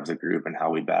proud of the group and how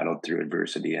we battled through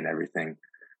adversity and everything.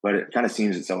 But it kind of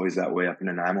seems it's always that way up in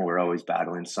Nanaimo. We're always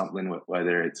battling something,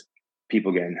 whether it's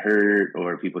people getting hurt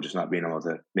or people just not being able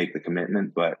to make the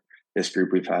commitment. But this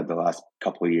group we've had the last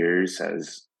couple of years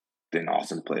has been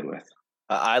awesome to play with.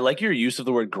 I like your use of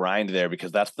the word grind there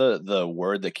because that's the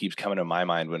word that keeps coming to my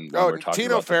mind when we're talking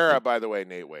Tino about Farah, by the way,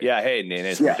 Nate Wade. Yeah, hey,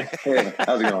 Nate. Yeah, hey,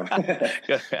 how's it going?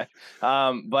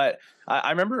 But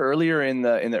I remember earlier in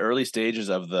the early stages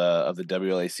of the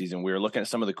WLA season, we were looking at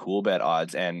some of the cool bet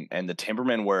odds, and the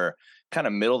Timbermen were kind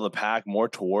of middle of the pack, more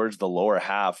towards the lower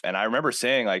half. And I remember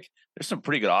saying, like, there's some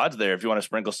pretty good odds there if you want to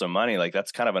sprinkle some money. Like,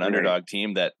 that's kind of an underdog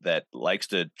team that likes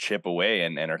to chip away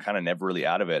and are kind of never really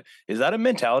out of it. Is that a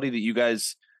mentality that you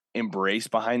guys embrace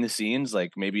behind the scenes?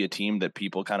 Like maybe a team that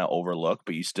people kind of overlook,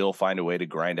 but you still find a way to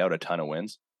grind out a ton of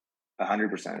wins?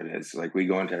 100% it is. Like, we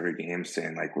go into every game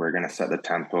saying, like, we're going to set the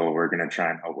tempo. We're going to try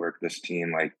and outwork this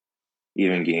team. Like,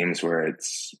 even games where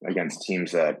it's against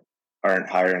teams that aren't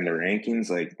higher in the rankings,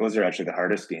 like those are actually the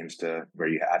hardest games where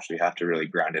you actually have to really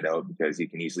grind it out because you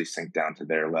can easily sink down to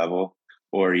their level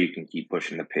or you can keep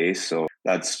pushing the pace. So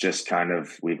that's just kind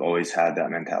of, we've always had that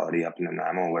mentality up in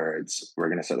Nanaimo where we're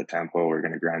going to set the tempo, we're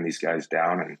going to grind these guys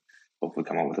down and hopefully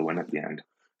come out with a win at the end.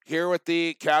 Here with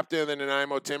the captain of the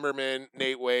Nanaimo Timbermen,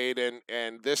 Nate Wade,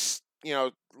 and this,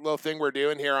 little thing we're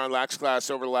doing here on Lax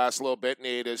Class over the last little bit,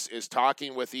 Nate, is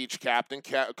talking with each captain,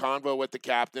 convo with the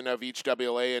captain of each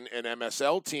WLA and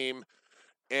MSL team.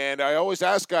 And I always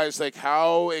ask guys, like,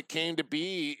 how it came to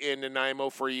be in Nanaimo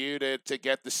for you to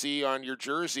get the C on your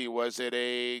jersey. Was it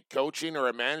a coaching or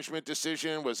a management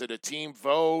decision? Was it a team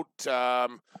vote?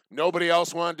 Nobody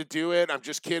else wanted to do it. I'm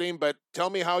just kidding. But tell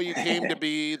me how you came to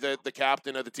be the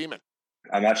captain of the team.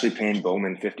 I'm actually paying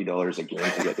Bowman $50 a game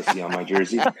to get the C on my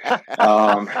jersey.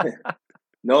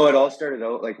 No, it all started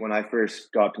out like when I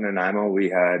first got to Nanaimo, we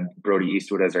had Brody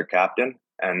Eastwood as our captain.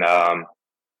 And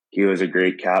he was a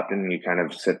great captain. You kind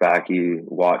of sit back, you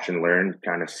watch and learn,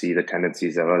 kind of see the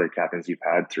tendencies of other captains you've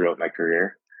had throughout my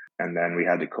career. And then we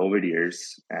had the COVID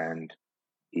years and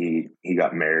he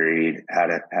got married,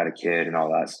 had a kid and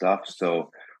all that stuff.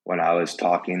 So when I was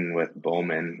talking with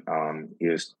Bowman, he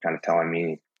was kind of telling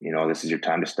me, this is your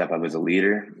time to step up as a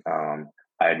leader.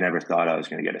 I had never thought I was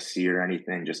going to get a C or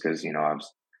anything just because, I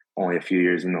was only a few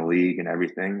years in the league and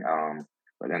everything.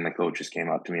 But then the coaches came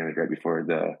up to me like right before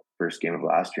the first game of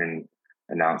last year and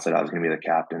announced that I was going to be the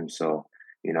captain. So,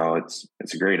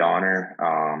 it's a great honor.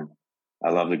 I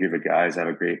love the group of guys. I have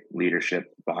a great leadership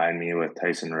behind me with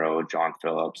Tyson Rowe, John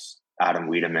Phillips, Adam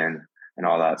Wiedemann, and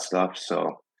all that stuff.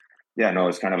 So,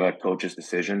 it's kind of a coach's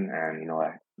decision, and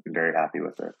I'm very happy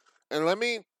with it. And let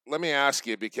me ask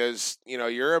you, because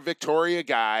you're a Victoria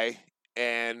guy,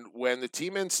 and when the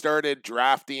team started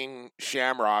drafting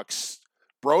Shamrocks,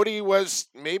 Brody was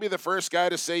maybe the first guy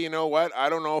to say, you know what, I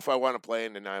don't know if I want to play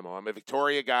in Nanaimo. I'm a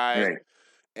Victoria guy. Right.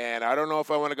 And I don't know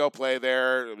if I want to go play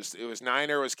there. It was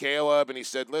Niner, it was Caleb, and he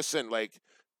said, "Listen,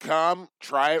 come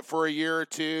try it for a year or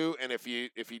two, and if you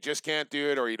just can't do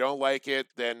it or you don't like it,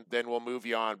 then we'll move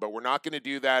you on. But we're not going to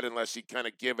do that unless you kind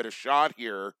of give it a shot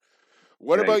here."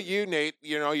 What Right. about you, Nate?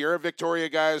 You're a Victoria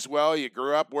guy as well. You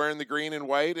grew up wearing the green and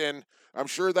white, and I'm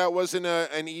sure that wasn't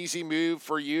an easy move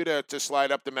for you to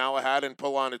slide up to Malahat and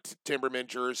pull on a Timberman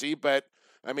jersey. But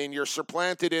I mean, you're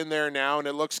supplanted in there now, and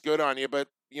it looks good on you. But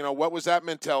what was that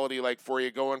mentality like for you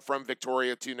going from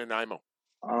Victoria to Nanaimo?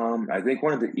 I think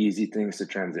one of the easy things to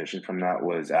transition from that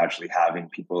was actually having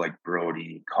people like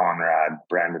Brody, Conrad,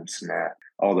 Brandon Smith,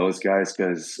 all those guys.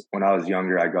 Because when I was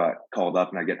younger, I got called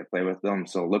up and I get to play with them.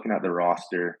 So looking at the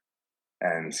roster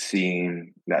and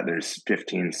seeing that there's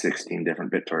 15, 16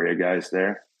 different Victoria guys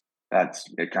there,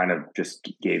 it kind of just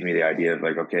gave me the idea of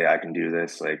okay, I can do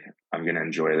this. I'm going to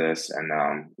enjoy this. And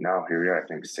now here we are, I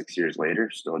think 6 years later,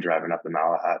 still driving up the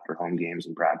Malahat for home games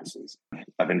and practices.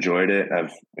 I've enjoyed it.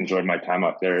 I've enjoyed my time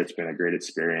up there. It's been a great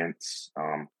experience.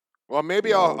 Well,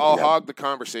 maybe I'll hog the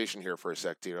conversation here for a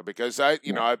sec, Tino, because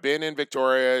I've been in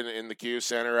Victoria in the Q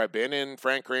Center. I've been in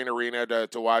Frank Crane Arena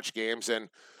to watch games, and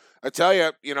I tell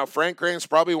you, Frank Crane's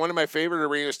probably one of my favorite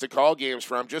arenas to call games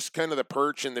from, just kind of the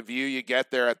perch and the view you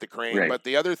get there at the Crane. Right. But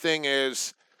the other thing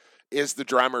is the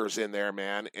drummers in there,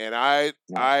 man. And I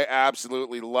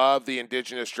absolutely love the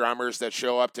Indigenous drummers that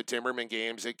show up to Timberman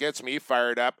games. It gets me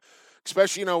fired up,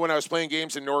 especially, when I was playing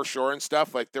games in North Shore and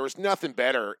stuff. There was nothing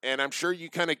better. And I'm sure you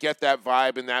kind of get that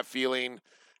vibe and that feeling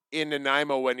in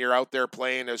Nanaimo when you're out there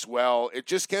playing as well. It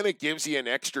just kind of gives you an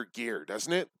extra gear,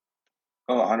 doesn't it?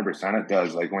 Oh, 100% it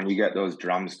does. When you get those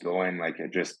drums going,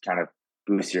 it just kind of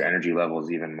boosts your energy levels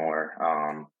even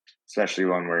more, especially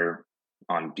when we're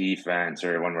on defense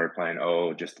or when we're playing,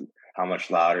 just how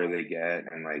much louder they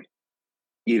get. And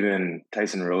even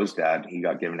Tyson Rowe's dad, he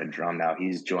got given a drum now.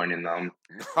 He's joining them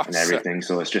and everything.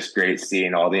 So it's just great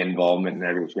seeing all the involvement and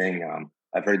everything.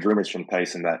 I've heard rumors from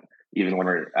Tyson that even when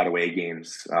we're at away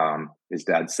games, his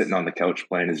dad's sitting on the couch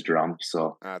playing his drum.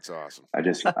 So that's awesome.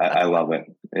 I love it.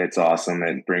 It's awesome.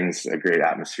 It brings a great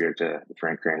atmosphere to the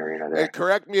Frank Crane Arena there. Hey,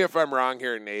 correct me if I'm wrong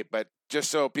here, Nate, but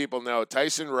just so people know,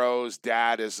 Tyson Rowe's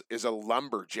dad is a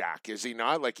lumberjack, is he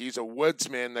not? He's a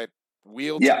woodsman that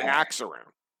wields an axe around.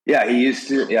 Yeah, he used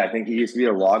to. Yeah, I think he used to be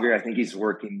a logger. I think he's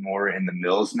working more in the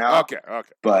mills now. Okay.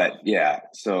 But I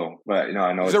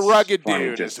know he's a rugged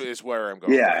dude. Is where I'm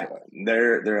going. Yeah,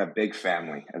 they're a big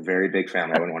family, a very big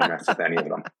family. I wouldn't want to mess with any of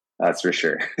them. That's for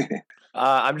sure.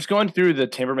 I'm just going through the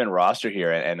Timberman roster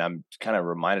here, and I'm kind of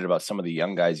reminded about some of the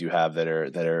young guys you have that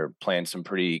are playing some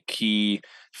pretty key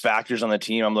factors on the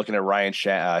team. I'm looking at Ryan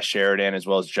Sheridan as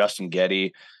well as Justin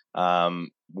Getty.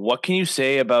 What can you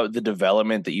say about the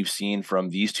development that you've seen from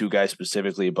these two guys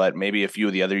specifically, but maybe a few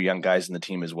of the other young guys in the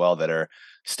team as well that are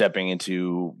stepping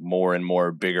into more and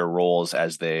more bigger roles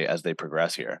as they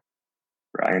progress here?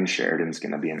 Ryan Sheridan's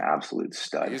going to be an absolute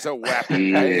stud. He's a weapon.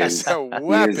 He's a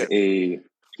weapon.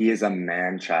 He is a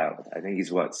man-child. I think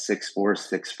he's 6'4",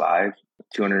 6'5",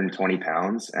 220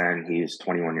 pounds, and he's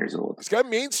 21 years old. He's got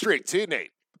mean streak too,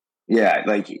 Nate. Yeah,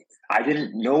 I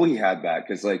didn't know he had that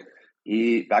because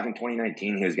he back in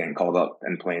 2019 he was getting called up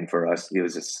and playing for us. He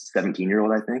was a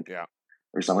 17-year-old, I think. Yeah.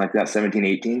 Or something like that, 17,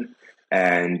 18.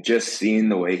 And just seeing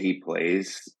the way he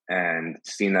plays and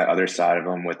seeing that other side of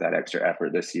him with that extra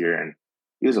effort this year, and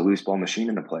he was a loose ball machine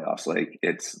in the playoffs.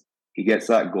 He gets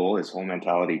that goal, his whole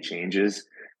mentality changes,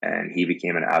 and he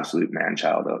became an absolute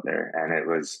man-child out there. And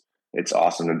it's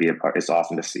awesome to be a part. It's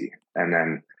awesome to see. And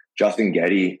then Justin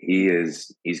Getty,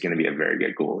 he's going to be a very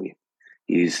good goalie.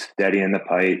 He's steady in the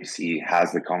pipes. He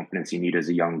has the confidence you need as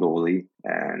a young goalie,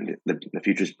 and the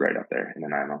future's bright up there in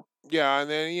Nanaimo. Yeah, and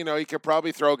then, he could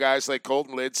probably throw guys like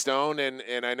Colton Lidstone,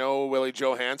 and I know Willie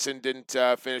Johansson didn't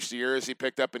finish the year as he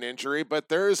picked up an injury, but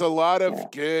there's a lot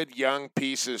of good young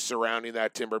pieces surrounding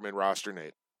that Timberman roster,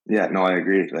 Nate. Yeah, no, I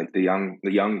agree. The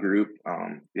young group.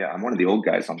 I'm one of the old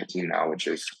guys on the team now, which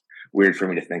is weird for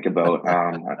me to think about.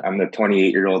 I'm the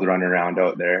 28-year-old running around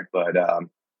out there, but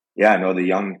I know the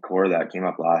young core that came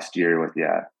up last year with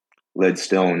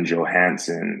Lidstone,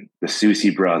 Johansson, the Susie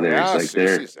brothers. Yeah, Like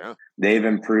Susie's, yeah. they've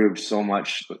improved so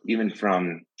much, even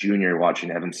from junior watching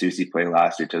Evan Susie play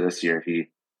last year to this year. He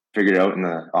figured out in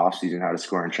the offseason how to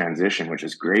score in transition, which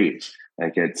is great.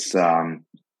 Like it's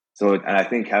so, and I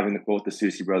think having both the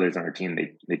Susie brothers on our team,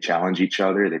 they challenge each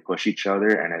other, they push each other,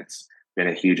 and it's been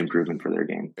a huge improvement for their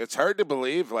game. It's hard to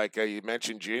believe, like you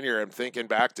mentioned junior, I'm thinking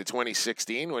back to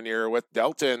 2016 when you're with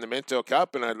Delta in the Minto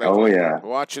Cup, and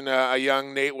watching a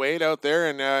young Nate Wade out there,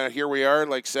 and here we are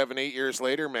like 7-8 years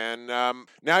later, man.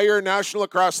 Now you're a National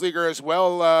Lacrosse Leaguer as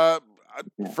well.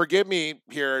 Forgive me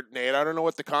here, Nate. I don't know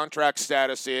what the contract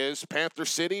status is. Panther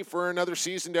City for another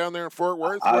season down there in Fort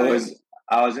Worth?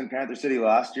 I was in Panther City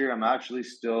last year. I'm actually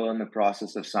still in the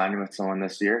process of signing with someone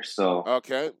this year. So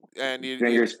okay, and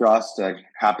fingers crossed,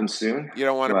 happens soon. You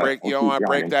don't want to break. You don't want to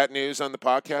break that news on the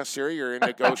podcast here. You're in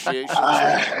negotiations.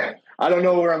 I don't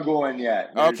know where I'm going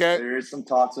yet. Okay, there is some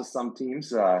talks with some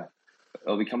teams.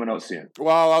 It'll be coming out soon.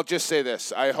 Well, I'll just say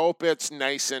this. I hope it's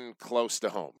nice and close to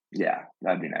home. Yeah,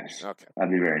 that'd be nice. Okay,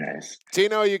 that'd be very nice.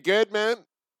 Tino, you good, man?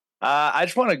 I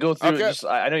just want to go through. Okay.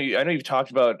 I know you've talked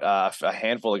about a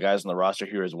handful of guys on the roster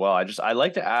here as well. I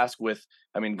like to ask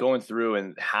going through,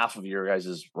 and half of your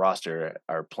guys' roster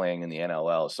are playing in the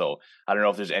NLL. So I don't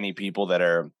know if there's any people that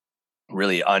are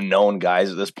really unknown guys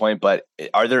at this point, but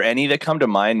are there any that come to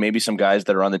mind? Maybe some guys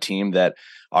that are on the team that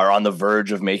are on the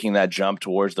verge of making that jump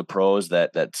towards the pros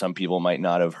that some people might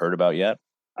not have heard about yet.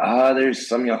 There's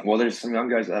some young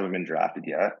guys that haven't been drafted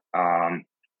yet.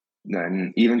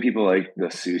 Then even people like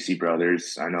the Susie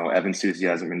brothers. I know Evan Susie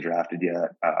hasn't been drafted yet.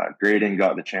 Graydon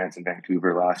got the chance in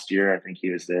Vancouver last year. I think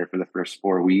he was there for the first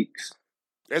 4 weeks.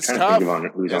 It's tough.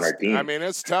 Who's on our team. I mean,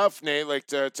 it's tough, Nate, like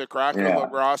to crack the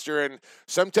roster. And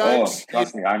sometimes...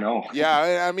 trust me, I know.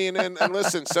 Yeah, I mean, and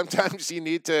listen, sometimes you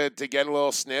need to get a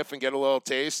little sniff and get a little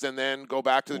taste and then go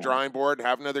back to the drawing board and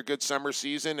have another good summer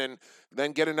season and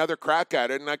then get another crack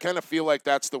at it. And I kind of feel like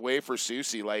that's the way for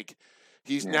Susie. Like,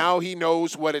 now he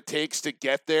knows what it takes to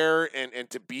get there and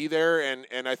to be there.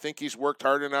 And I think he's worked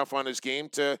hard enough on his game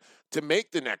to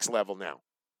make the next level now.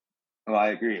 Well,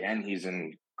 I agree. And he's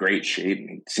in great shape.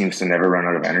 He seems to never run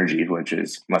out of energy, which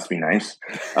must be nice.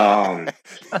 Guys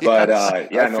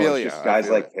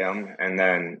like him.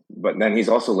 But then he's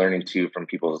also learning too from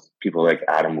people like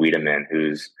Adam Wiedemann,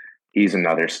 he's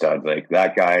another stud. Like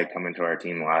that guy coming to our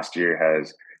team last year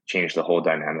has changed the whole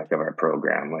dynamic of our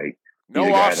program. Like, no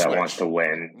he's a guy that wants to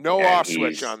win. No off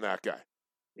switch on that guy.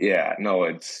 Yeah, no,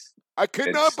 I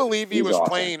could not believe he was awesome.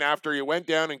 Playing after he went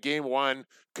down in game 1,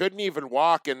 couldn't even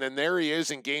walk, and then there he is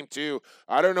in game 2.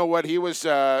 I don't know what he was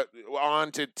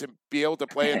on to be able to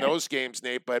play in those games,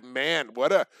 Nate, but man,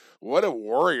 what a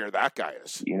warrior that guy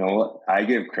is. You know what? I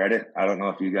give credit. I don't know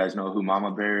if you guys know who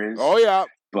Mama Bear is. Oh, yeah.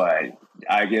 But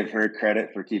I give her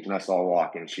credit for keeping us all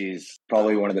walking. She's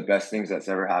probably one of the best things that's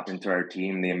ever happened to our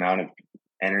team. The amount of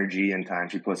energy and time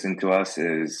she puts into us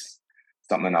is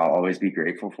something I'll always be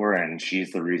grateful for, and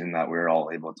she's the reason that we're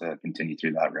all able to continue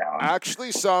through that round. I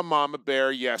actually saw Mama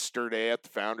Bear yesterday at the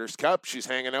Founders Cup. She's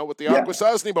hanging out with the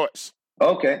Akwesasne boys.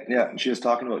 Okay, yeah, she was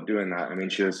talking about doing that. I mean,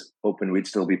 she was hoping we'd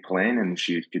still be playing, and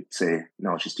she could say,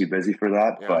 no, she's too busy for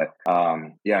that. Yeah. But,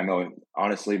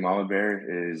 honestly, Mama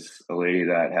Bear is a lady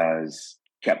that has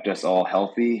kept us all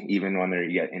healthy, even when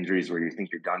you get injuries where you think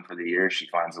you're done for the year. She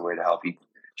finds a way to help you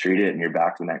treat it, and you're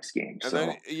back the next game. And so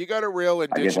then you got a real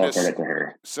indigenous. I give all credit to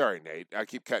her. Sorry, Nate, I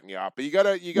keep cutting you off, but you got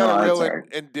a real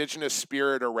indigenous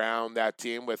spirit around that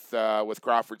team with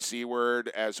Crawford Seward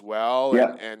as well,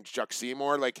 and Chuck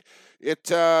Seymour. Like it,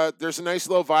 there's a nice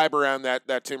little vibe around that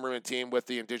Timberman team with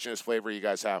the indigenous flavor you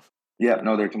guys have. Yeah,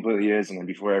 no, there completely is. And then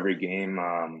before every game,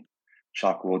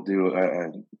 Chuck will do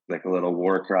a little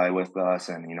war cry with us,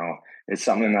 and it's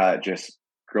something that just.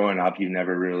 Growing up, you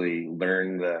never really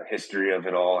learned the history of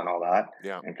it all and all that.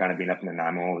 Yeah. And kind of being up in the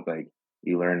Nanaimo,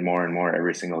 you learn more and more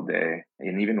every single day.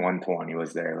 And even 120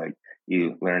 was there.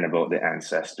 You learn about the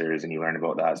ancestors and you learn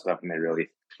about that stuff. And they really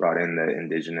brought in the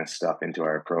indigenous stuff into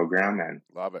our program. And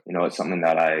love it. It's something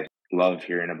that I love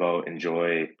hearing about,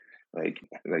 enjoy, like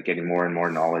getting more and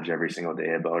more knowledge every single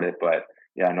day about it. But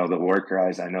yeah, I know the war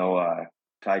cries. I know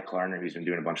Ty Klarner, who's been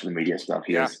doing a bunch of the media stuff.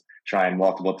 He was trying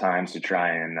multiple times to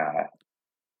try and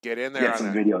get in there. Get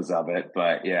some videos of it,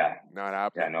 but not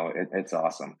happening. Yeah, no, it's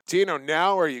awesome. Tino,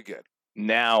 now are you good?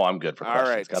 Now I'm good for questions.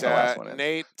 All right, got the last one in.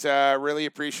 Nate, really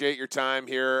appreciate your time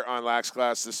here on Lax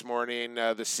Class this morning.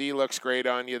 The C looks great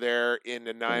on you there in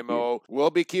Nanaimo.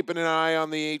 We'll be keeping an eye on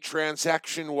the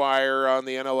transaction wire on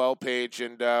the NLL page,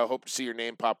 and hope to see your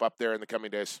name pop up there in the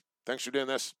coming days. Thanks for doing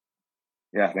this.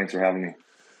 Yeah, thanks for having me.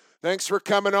 Thanks for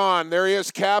coming on. There he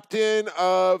is, captain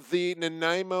of the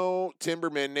Nanaimo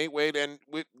Timbermen, Nate Wade. And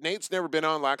Nate's never been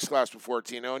on Lax Class before,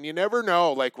 Tino. And you never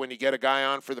know, like when you get a guy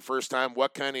on for the first time,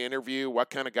 what kind of interview,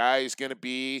 what kind of guy he's going to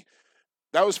be.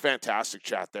 That was fantastic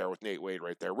chat there with Nate Wade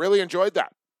right there. Really enjoyed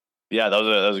that. Yeah, that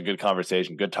was a good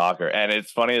conversation, good talker. And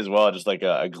it's funny as well, just like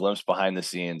a glimpse behind the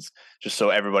scenes, just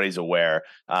so everybody's aware.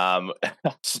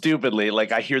 Stupidly,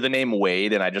 like I hear the name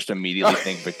Wade and I just immediately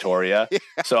think Victoria. Yeah.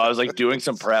 So I was like doing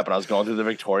some prep and I was going through the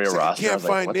Victoria roster. I was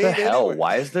like, what the hell?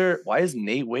 Anywhere. Why is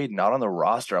Nate Wade not on the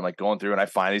roster? I'm like going through and I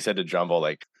finally said to Jumbo,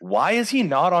 like, why is he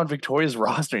not on Victoria's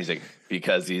roster? He's like,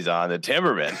 because he's on the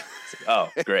Timbermen. Oh,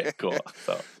 great, cool.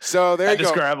 So there you go. I had to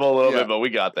scramble a little bit, but we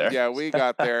got there. Yeah, we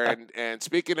got there. And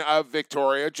speaking of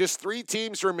Victoria, just 3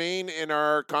 teams remain in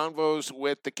our convos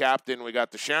with the captain. We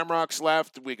got the Shamrocks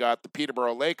left, we got the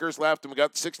Peterborough Lakers left, and we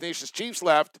got the Six Nations Chiefs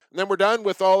left. And then we're done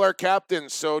with all our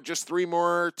captains, so just 3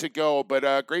 more to go.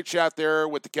 But great chat there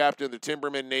with the captain of the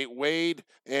Timbermen, Nate Wade.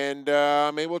 And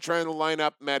maybe we'll try and line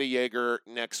up Matty Yeager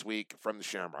next week from the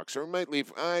Shamrocks. Or we might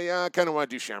leave. I kind of want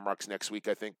to do Shamrocks next week,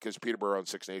 I think, because Peterborough and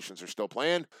Six Nations are still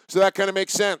playing. So that kind of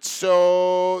makes sense.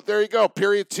 So there you go.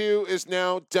 Period 2 is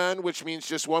now done, which means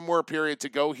just one more period to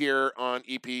go here on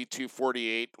EP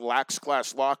 248. Lax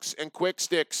Class Locks and Quick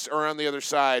Sticks are on the other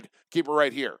side. Keep it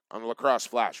right here on the Lacrosse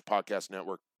Flash Podcast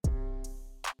Network.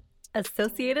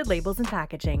 Associated Labels and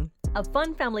Packaging, a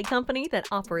fun family company that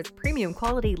offers premium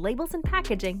quality labels and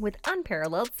packaging with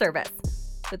unparalleled service.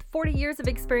 With 40 years of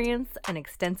experience, an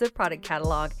extensive product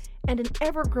catalog, and an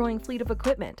ever-growing fleet of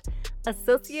equipment,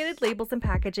 Associated Labels and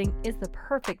Packaging is the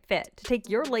perfect fit to take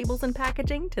your labels and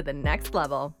packaging to the next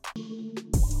level.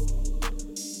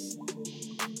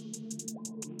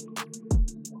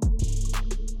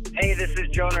 Hey, this is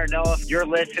Joe Nardello. You're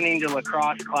listening to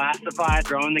Lacrosse Classified,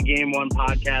 growing the game one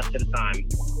podcast at a time.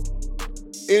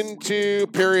 Into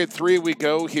period 3 we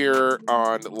go here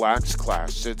on Lax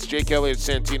Class. It's Jake Elliott,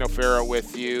 Santino Ferro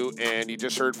with you, and you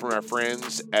just heard from our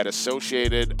friends at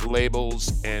Associated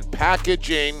Labels and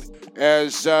Packaging.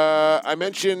 As I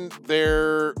mentioned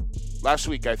there last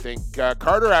week, I think,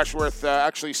 Carter Ashworth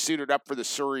actually suited up for the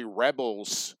Surrey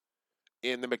Rebels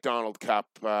in the McDonald Cup.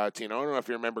 Tino, I don't know if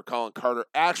you remember calling Carter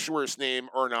Ashworth's name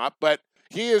or not, but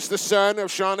he is the son of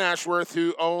Sean Ashworth,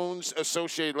 who owns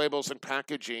Associated Labels and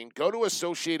Packaging. Go to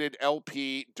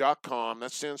associatedlp.com.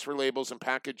 That stands for Labels and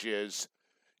Packages.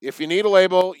 If you need a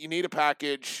label, you need a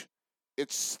package,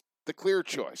 it's the clear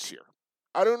choice here.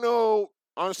 I don't know.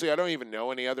 Honestly, I don't even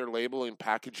know any other label and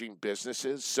packaging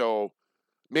businesses, so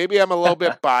maybe I'm a little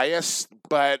bit biased,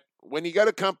 but when you got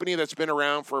a company that's been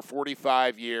around for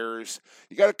 45 years,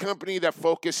 you got a company that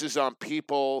focuses on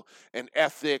people and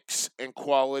ethics and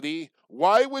quality,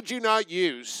 why would you not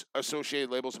use Associated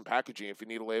Labels and Packaging if you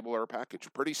need a label or a package?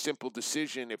 Pretty simple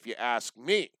decision if you ask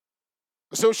me.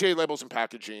 Associated Labels and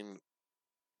Packaging,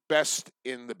 best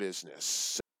in the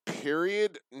business.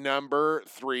 Period number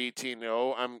 3,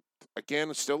 Tino. I'm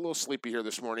still a little sleepy here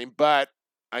this morning, but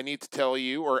I need to tell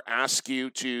you or ask you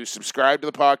to subscribe to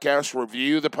the podcast,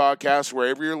 review the podcast,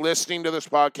 wherever you're listening to this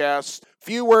podcast.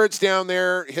 Few words down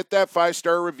there, hit that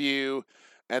 5-star review,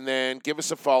 and then give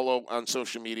us a follow on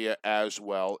social media as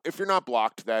well. If you're not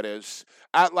blocked, that is.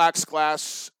 At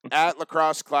LaxClass, at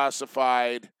Lacrosse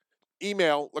Classified,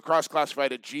 email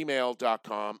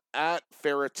lacrosseclassified@gmail.com, at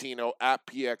Ferratino, at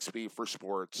PXP for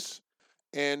Sports.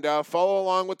 And follow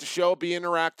along with the show, be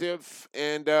interactive,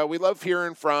 and we love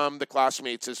hearing from the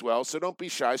classmates as well, so don't be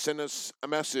shy. Send us a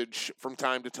message from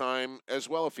time to time as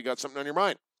well if you got something on your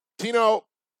mind. Tino,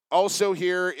 also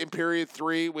here in period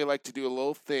 3, we like to do a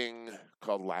little thing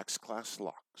called Lax Class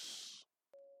Locks.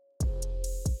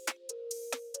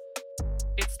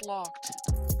 It's locked.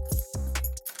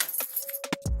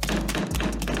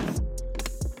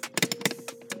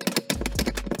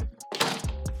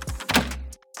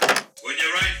 When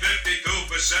you're right 52%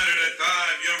 of the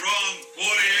time, you're wrong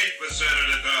 48% of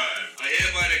the time. I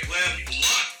hereby declare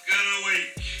lock of the week.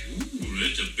 Ooh,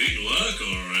 that's a big lock,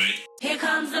 all right. Here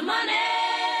comes the money.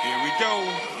 Here we go.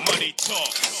 Money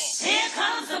talk. Here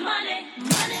comes the money. Money,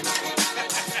 money, money.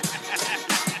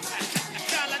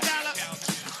 Dollar, dollar.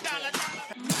 Dollar,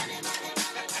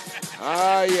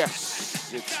 Ah, yes.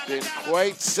 It's been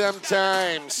quite some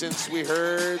time since we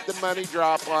heard the money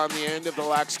drop on the end of the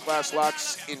Lax Class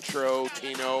Locks intro,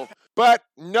 Tino. But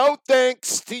no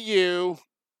thanks to you.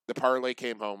 The parlay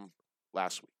came home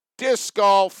last week. Disc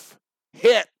golf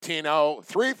hit, Tino.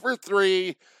 3 for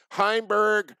 3.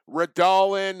 Heimberg,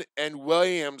 Radalin, and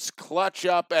Williams clutch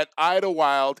up at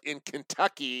Idlewild in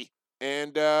Kentucky.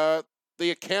 And the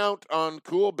account on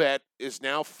CoolBet is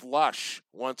now flush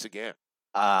once again.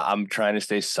 I'm trying to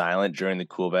stay silent during the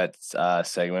Cool Bets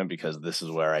segment because this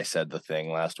is where I said the thing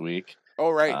last week. Oh,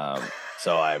 right.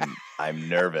 So I'm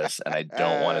nervous and I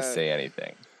don't want to say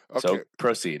anything. Okay. So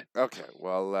proceed. Okay.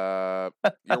 Well,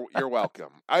 you're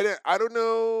welcome. I don't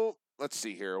know. Let's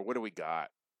see here. What do we got?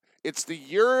 It's the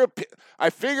Europe.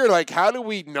 I figure, like, how do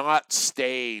we not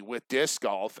stay with disc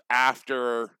golf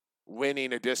after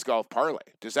winning a disc golf parlay?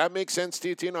 Does that make sense to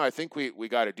you, Tino? I think we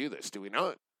got to do this. Do we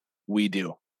not? We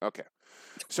do. Okay.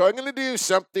 So I'm going to do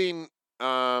something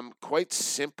quite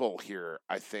simple here,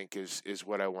 I think, is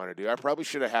what I want to do. I probably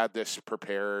should have had this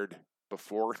prepared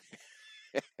before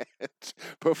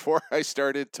I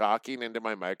started talking into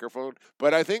my microphone.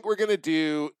 But I think we're going to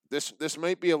do this. This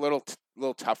might be a little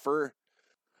tougher.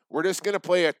 We're just going to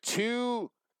play a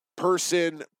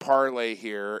 2-person parlay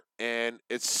here, and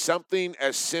it's something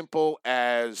as simple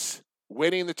as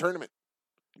winning the tournament.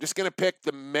 I'm just going to pick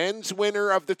the men's winner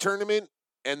of the tournament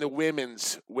and the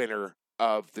women's winner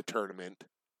of the tournament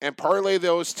and parlay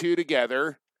those two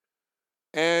together.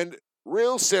 And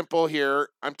real simple here,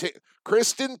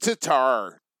 Kristin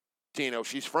Tattar, Tino,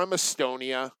 she's from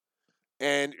Estonia,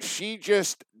 and she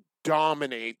just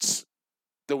dominates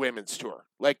the women's tour.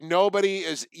 Like, nobody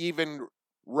is even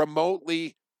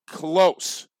remotely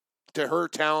close to her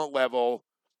talent level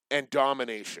and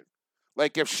domination.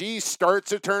 Like, if she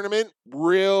starts a tournament,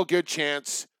 real good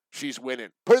chance she's winning.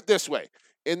 Put it this way.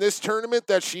 In this tournament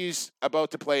that she's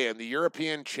about to play in, the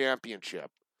European Championship,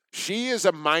 she is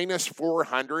a minus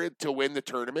 400 to win the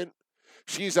tournament.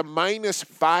 She's a minus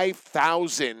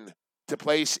 5,000 to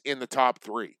place in the top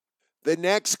 3. The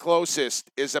next closest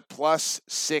is a plus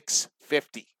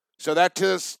 650. So that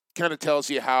just kind of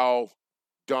tells you how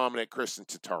dominant Kristin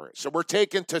Tattar is. So we're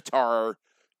taking Tattar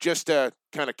just to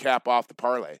kind of cap off the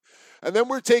parlay. And then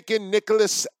we're taking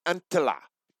Nicholas Antila,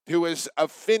 who is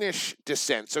of Finnish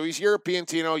descent. So he's European,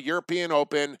 Tino, European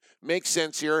Open. Makes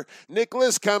sense here.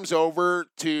 Nicholas comes over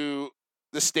to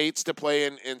the States to play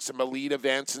in some elite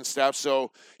events and stuff.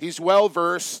 So he's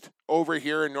well-versed over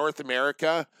here in North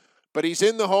America, but he's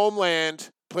in the homeland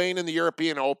playing in the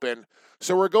European Open.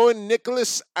 So we're going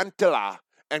Nicholas Antila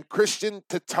and Kristin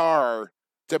Tattar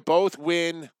to both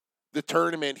win the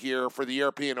tournament here for the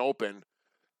European Open.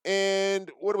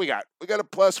 And what do we got? We got a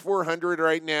plus 400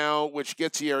 right now, which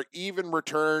gets you our even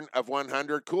return of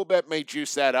 100. Coolbet may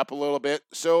juice that up a little bit.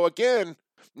 So again,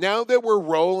 now that we're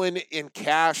rolling in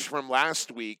cash from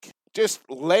last week, just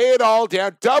lay it all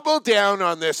down, double down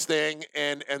on this thing,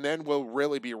 and then we'll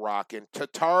really be rocking.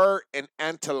 Tattar and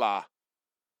Antila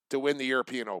to win the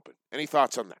European Open. Any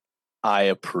thoughts on that? I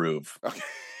approve. Okay.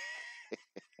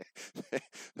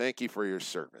 Thank you for your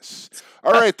service.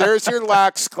 All right, there's your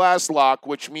lax class lock,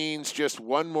 which means just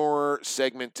one more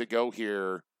segment to go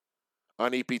here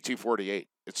on EP 248.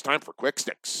 It's time for Quick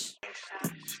Sticks.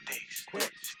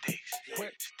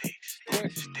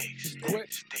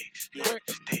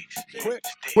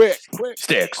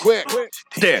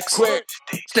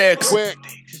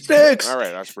 Sticks. All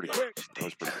right, that's pretty good.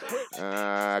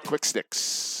 Quick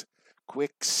Sticks.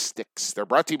 Quick Sticks. They're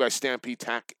brought to you by Stampede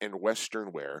Tack and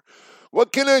Western Wear.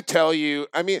 What can I tell you?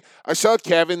 I mean, I saw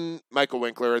Kevin Michael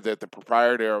Winkler, the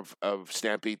proprietor of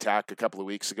Stampede Tack, a couple of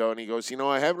weeks ago, and he goes,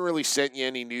 I haven't really sent you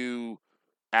any new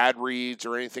ad reads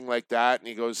or anything like that. And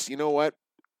he goes, you know what?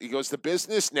 He goes, the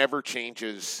business never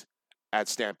changes at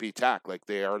Stampede Tack. Like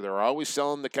they're always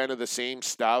selling the kind of the same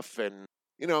stuff, and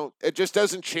it just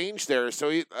doesn't change there. So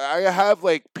I have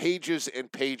like pages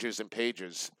and pages and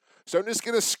pages. So I'm just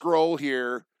going to scroll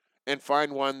here and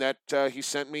find one that he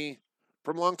sent me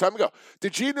from a long time ago.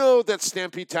 Did you know that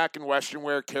Stampede Tack and Western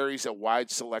Wear carries a wide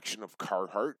selection of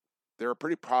Carhartt? They're a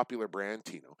pretty popular brand,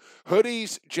 Tino.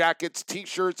 Hoodies, jackets,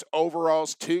 T-shirts,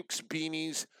 overalls, toques,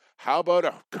 beanies. How about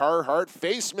a Carhartt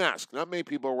face mask? Not many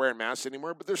people are wearing masks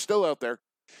anymore, but they're still out there.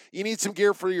 You need some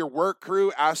gear for your work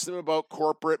crew? Ask them about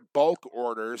corporate bulk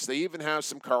orders. They even have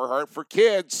some Carhartt for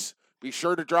kids. Be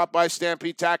sure to drop by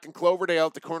Stampede Tack in Cloverdale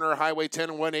at the corner of Highway 10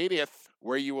 and 180th,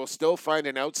 where you will still find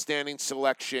an outstanding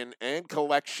selection and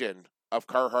collection of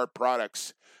Carhartt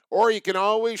products. Or you can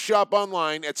always shop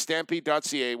online at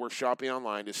stampede.ca, where shopping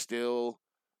online is still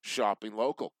shopping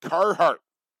local. Carhartt.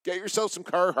 Get yourself some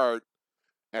Carhartt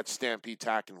at Stampede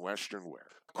Tack and Western Wear.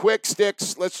 Quick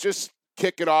Sticks. Let's just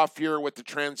kick it off here with the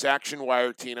transaction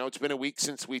wire, Tino. It's been a week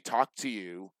since we talked to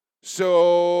you.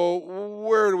 So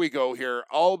where do we go here?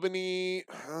 Albany,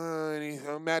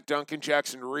 Matt Duncan,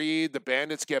 Jackson Reed, the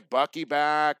Bandits get Bucky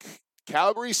back.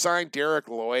 Calgary signed Derek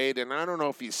Lloyd, and I don't know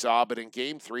if you saw, but in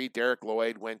Game 3, Derek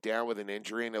Lloyd went down with an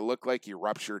injury, and it looked like he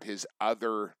ruptured his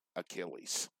other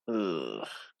Achilles. Ugh.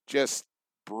 Just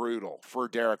brutal for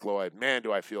Derek Lloyd. Man,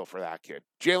 do I feel for that kid.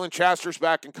 Jalen Chaster's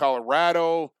back in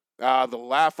Colorado. The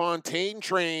LaFontaine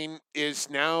train is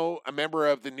now a member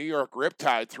of the New York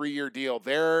Riptide, 3-year deal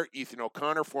there. Ethan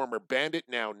O'Connor, former Bandit,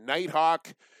 now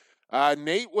Nighthawk.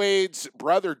 Nate Wade's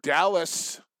brother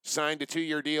Dallas signed a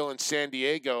 2-year deal in San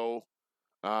Diego.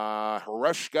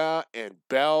 Harushka and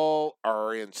Bell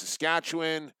are in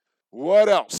Saskatchewan. What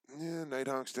else?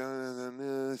 Nighthawks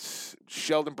down.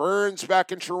 Sheldon Burns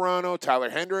back in Toronto. Tyler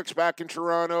Hendricks back in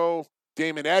Toronto.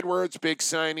 Damon Edwards, big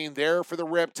signing there for the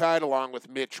Riptide, along with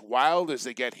Mitch Wild as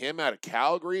they get him out of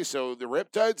Calgary. So the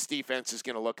Riptide's defense is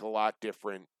going to look a lot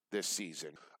different this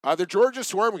season. The Georgia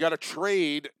Swarm, we got to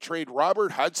trade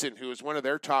Robert Hudson, who was one of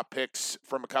their top picks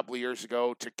from a couple of years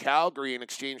ago, to Calgary in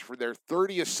exchange for their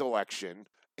 30th selection.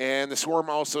 And the Swarm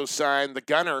also signed the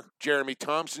gunner, Jeremy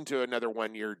Thompson, to another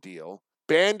 1-year deal.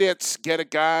 Bandits get a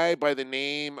guy by the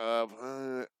name of,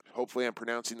 hopefully I'm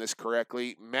pronouncing this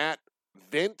correctly, Matt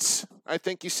Vince, I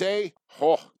think you say.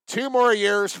 2 more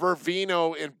years for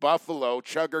Vino in Buffalo.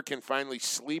 Chugger can finally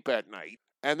sleep at night.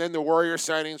 And then the Warrior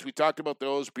signings, we talked about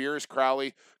those. Beers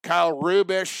Crowley. Kyle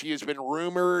Rubish, he has been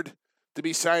rumored to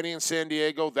be signing in San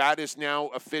Diego. That is now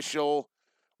official.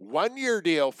 1-year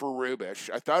deal for Rubish.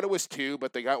 I thought it was 2,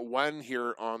 but they got 1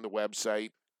 here on the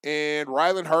website. And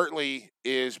Ryland Hartley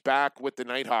is back with the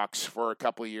Nighthawks for a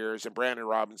couple of years, and Brandon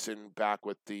Robinson back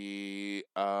with the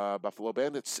Buffalo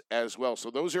Bandits as well. So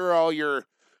those are all your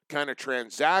kind of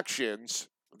transactions.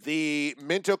 The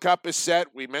Minto Cup is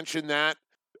set. We mentioned that.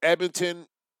 Edmonton,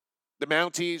 the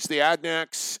Mounties, the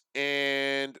Adnacks,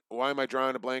 and why am I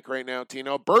drawing a blank right now,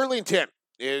 Tino? Burlington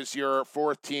is your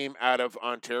 4th team out of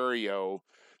Ontario.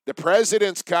 The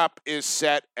President's Cup is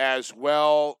set as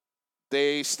well.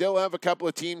 They still have a couple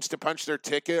of teams to punch their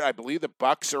ticket. I believe the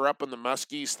Bucks are up on the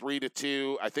Muskies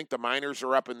 3-2. I think the Miners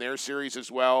are up in their series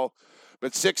as well.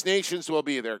 But Six Nations will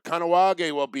be there.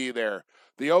 Kahnawake will be there.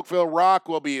 The Oakville Rock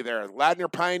will be there.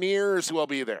 Ladner Pioneers will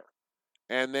be there.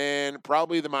 And then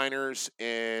probably the Miners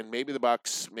and maybe the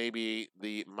Bucks, maybe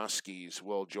the Muskies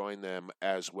will join them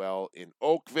as well in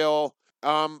Oakville.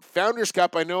 Founders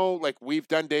Cup, I know like we've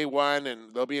done day 1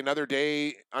 and there'll be another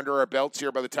day under our belts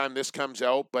here by the time this comes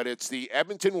out, but it's the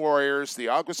Edmonton Warriors, the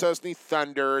Akwesasne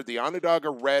Thunder, the Onondaga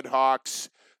Redhawks,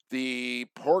 the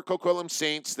Port Coquitlam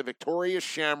Saints, the Victoria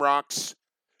Shamrocks,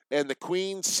 and the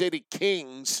Queen City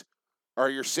Kings are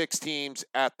your 6 teams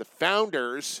at the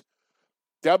Founders.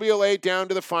 WLA down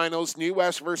to the finals, New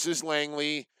West versus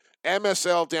Langley,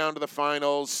 MSL down to the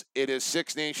finals. It is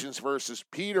Six Nations versus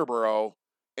Peterborough.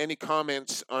 Any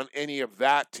comments on any of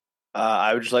that?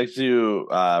 I would just like to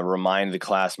remind the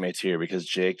classmates here, because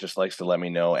Jake just likes to let me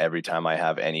know every time I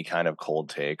have any kind of cold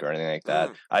take or anything like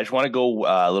that. I just want to go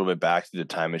a little bit back to the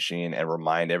time machine and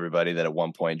remind everybody that at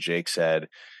one point Jake said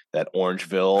that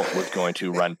Orangeville was going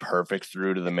to run perfect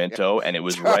through to the Minto, and it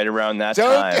was right around that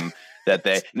time that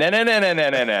they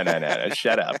no,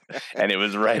 shut up. And it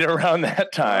was right around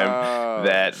that time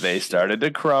that they started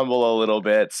to crumble a little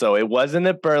bit. So it wasn't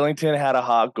that Burlington had a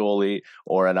hot goalie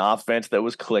or an offense that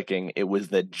was clicking. It was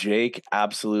that Jake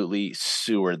absolutely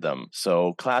sewered them.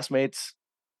 So classmates,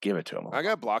 give it to him. I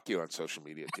gotta block you on social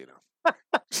media, Tino.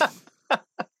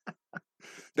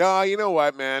 No, you know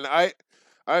what, man?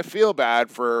 I feel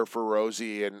bad for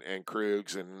Rosie and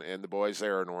Krugs and the boys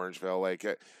there in Orangeville. Like,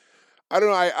 I don't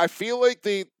know. I feel like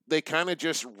they kind of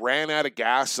just ran out of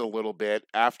gas a little bit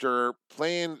after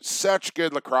playing such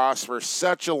good lacrosse for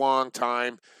such a long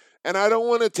time. And I don't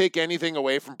want to take anything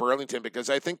away from Burlington, because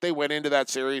I think they went into that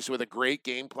series with a great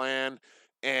game plan,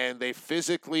 and they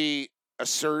physically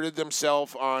asserted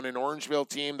themselves on an Orangeville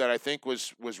team that I think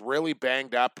was really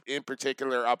banged up, in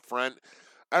particular up front.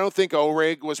 I don't think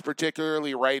O'Rig was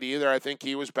particularly right either. I think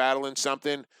he was battling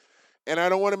something. And I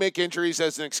don't want to make injuries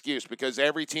as an excuse, because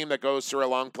every team that goes through a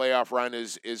long playoff run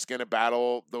is going to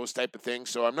battle those type of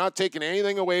things. So I'm not taking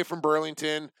anything away from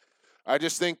Burlington. I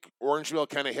just think Orangeville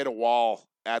kind of hit a wall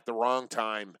at the wrong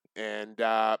time. And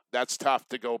that's tough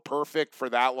to go perfect for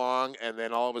that long and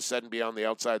then all of a sudden be on the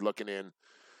outside looking in.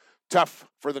 Tough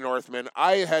for the Northmen.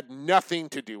 I had nothing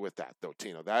to do with that, though,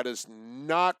 Tino. That is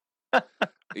not...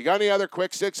 You got any other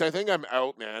quick sticks? I think I'm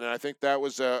out, man. And I think that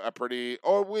was a pretty...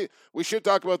 Oh, we should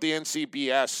talk about the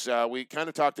NCBS. We kind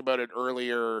of talked about it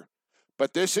earlier,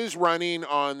 but this is running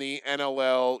on the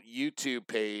NLL YouTube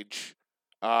page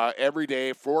every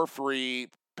day for free.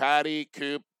 Patty,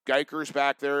 Coop, Geiker's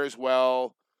back there as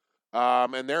well.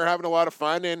 And they're having a lot of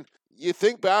fun. And you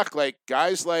think back, like,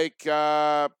 guys like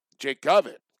Jake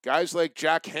Govett, guys like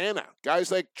Jack Hanna, guys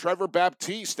like Trevor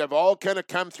Baptiste have all kind of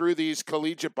come through these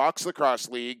collegiate box lacrosse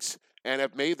leagues and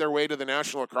have made their way to the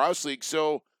National Lacrosse League.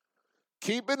 So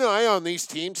keep an eye on these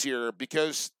teams here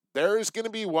because there's going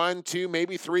to be 1, 2,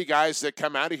 maybe 3 guys that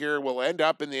come out of here will end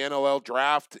up in the NLL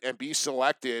draft and be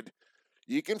selected.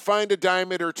 You can find a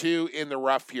diamond or 2 in the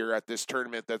rough here at this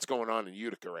tournament that's going on in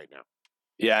Utica right now.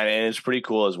 Yeah, and it's pretty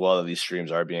cool as well that these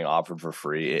streams are being offered for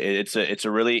free. It's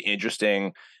a really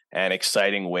interesting and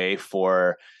exciting way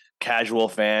for casual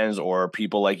fans or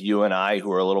people like you and I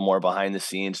who are a little more behind the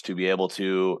scenes to be able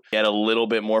to get a little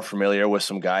bit more familiar with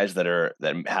some guys that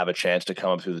have a chance to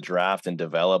come up through the draft and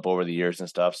develop over the years and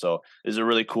stuff. So it's a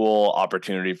really cool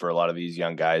opportunity for a lot of these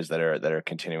young guys that are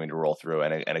continuing to roll through,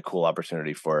 and a cool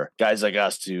opportunity for guys like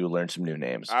us to learn some new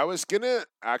names. I was gonna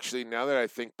actually, now that I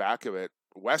think back of it,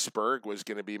 Westberg was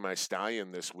going to be my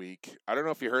stallion this week. I don't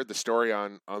know if you heard the story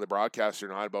on the broadcast or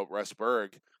not about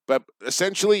Westberg, but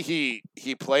essentially he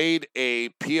played a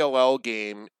PLL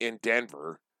game in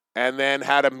Denver and then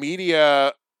had a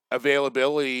media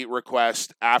availability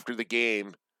request after the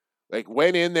game. Like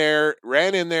went in there,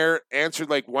 ran in there, answered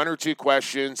like 1 or 2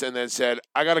 questions, and then said,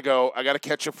 I got to go. I got to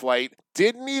catch a flight.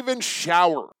 Didn't even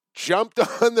shower. Jumped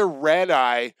on the red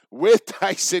eye with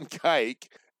Tyson Kike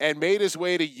and made his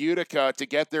way to Utica to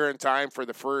get there in time for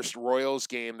the first Royals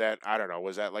game that, I don't know,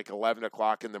 was at like 11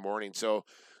 o'clock in the morning. So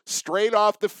straight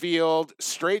off the field,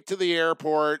 straight to the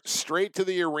airport, straight to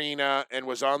the arena, and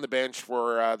was on the bench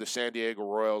for the San Diego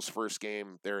Royals first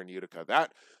game there in Utica.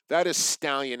 That is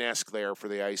stallion-esque there for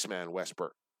the Iceman,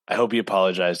 Westberg. I hope you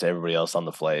apologize to everybody else on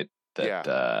the flight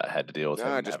that had to deal with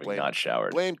him having not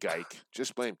showered. Blame Gike.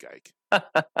 Just blame Gike.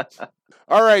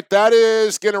 All right, that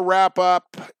is going to wrap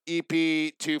up EP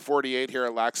 248 here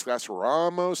at Lax Class. We're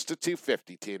almost to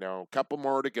 250, Tino. A couple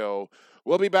more to go.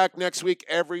 We'll be back next week,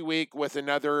 every week, with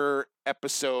another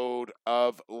episode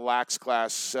of Lax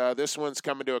Class. This one's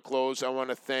coming to a close. I want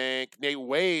to thank Nate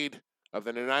Wade of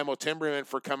the Nanaimo Timbermen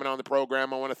for coming on the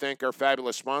program. I want to thank our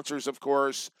fabulous sponsors, of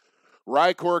course,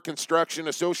 Rycor Construction,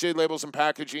 Associated Labels and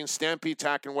Packaging, Stampede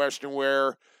Tack and Western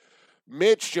Wear,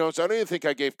 Mitch Jones. I don't even think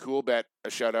I gave CoolBet a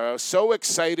shout out. I was so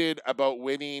excited about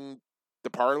winning the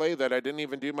parlay that I didn't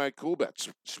even do my CoolBet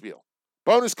spiel.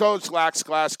 Bonus codes, Lax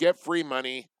Class, get free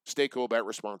money. Stay cool, bet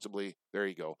responsibly. There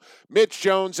you go. Mitch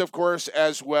Jones, of course,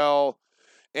 as well.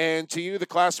 And to you, the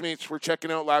classmates, for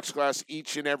checking out Lax Class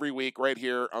each and every week right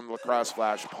here on the Lacrosse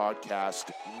Flash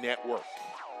Podcast Network.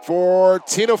 For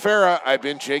Tino Farah, I've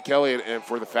been Jake Elliott, and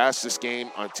for the fastest game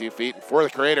on 2 feet, and for the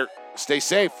creator, stay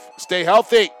safe, stay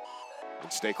healthy,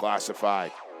 and stay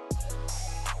classified.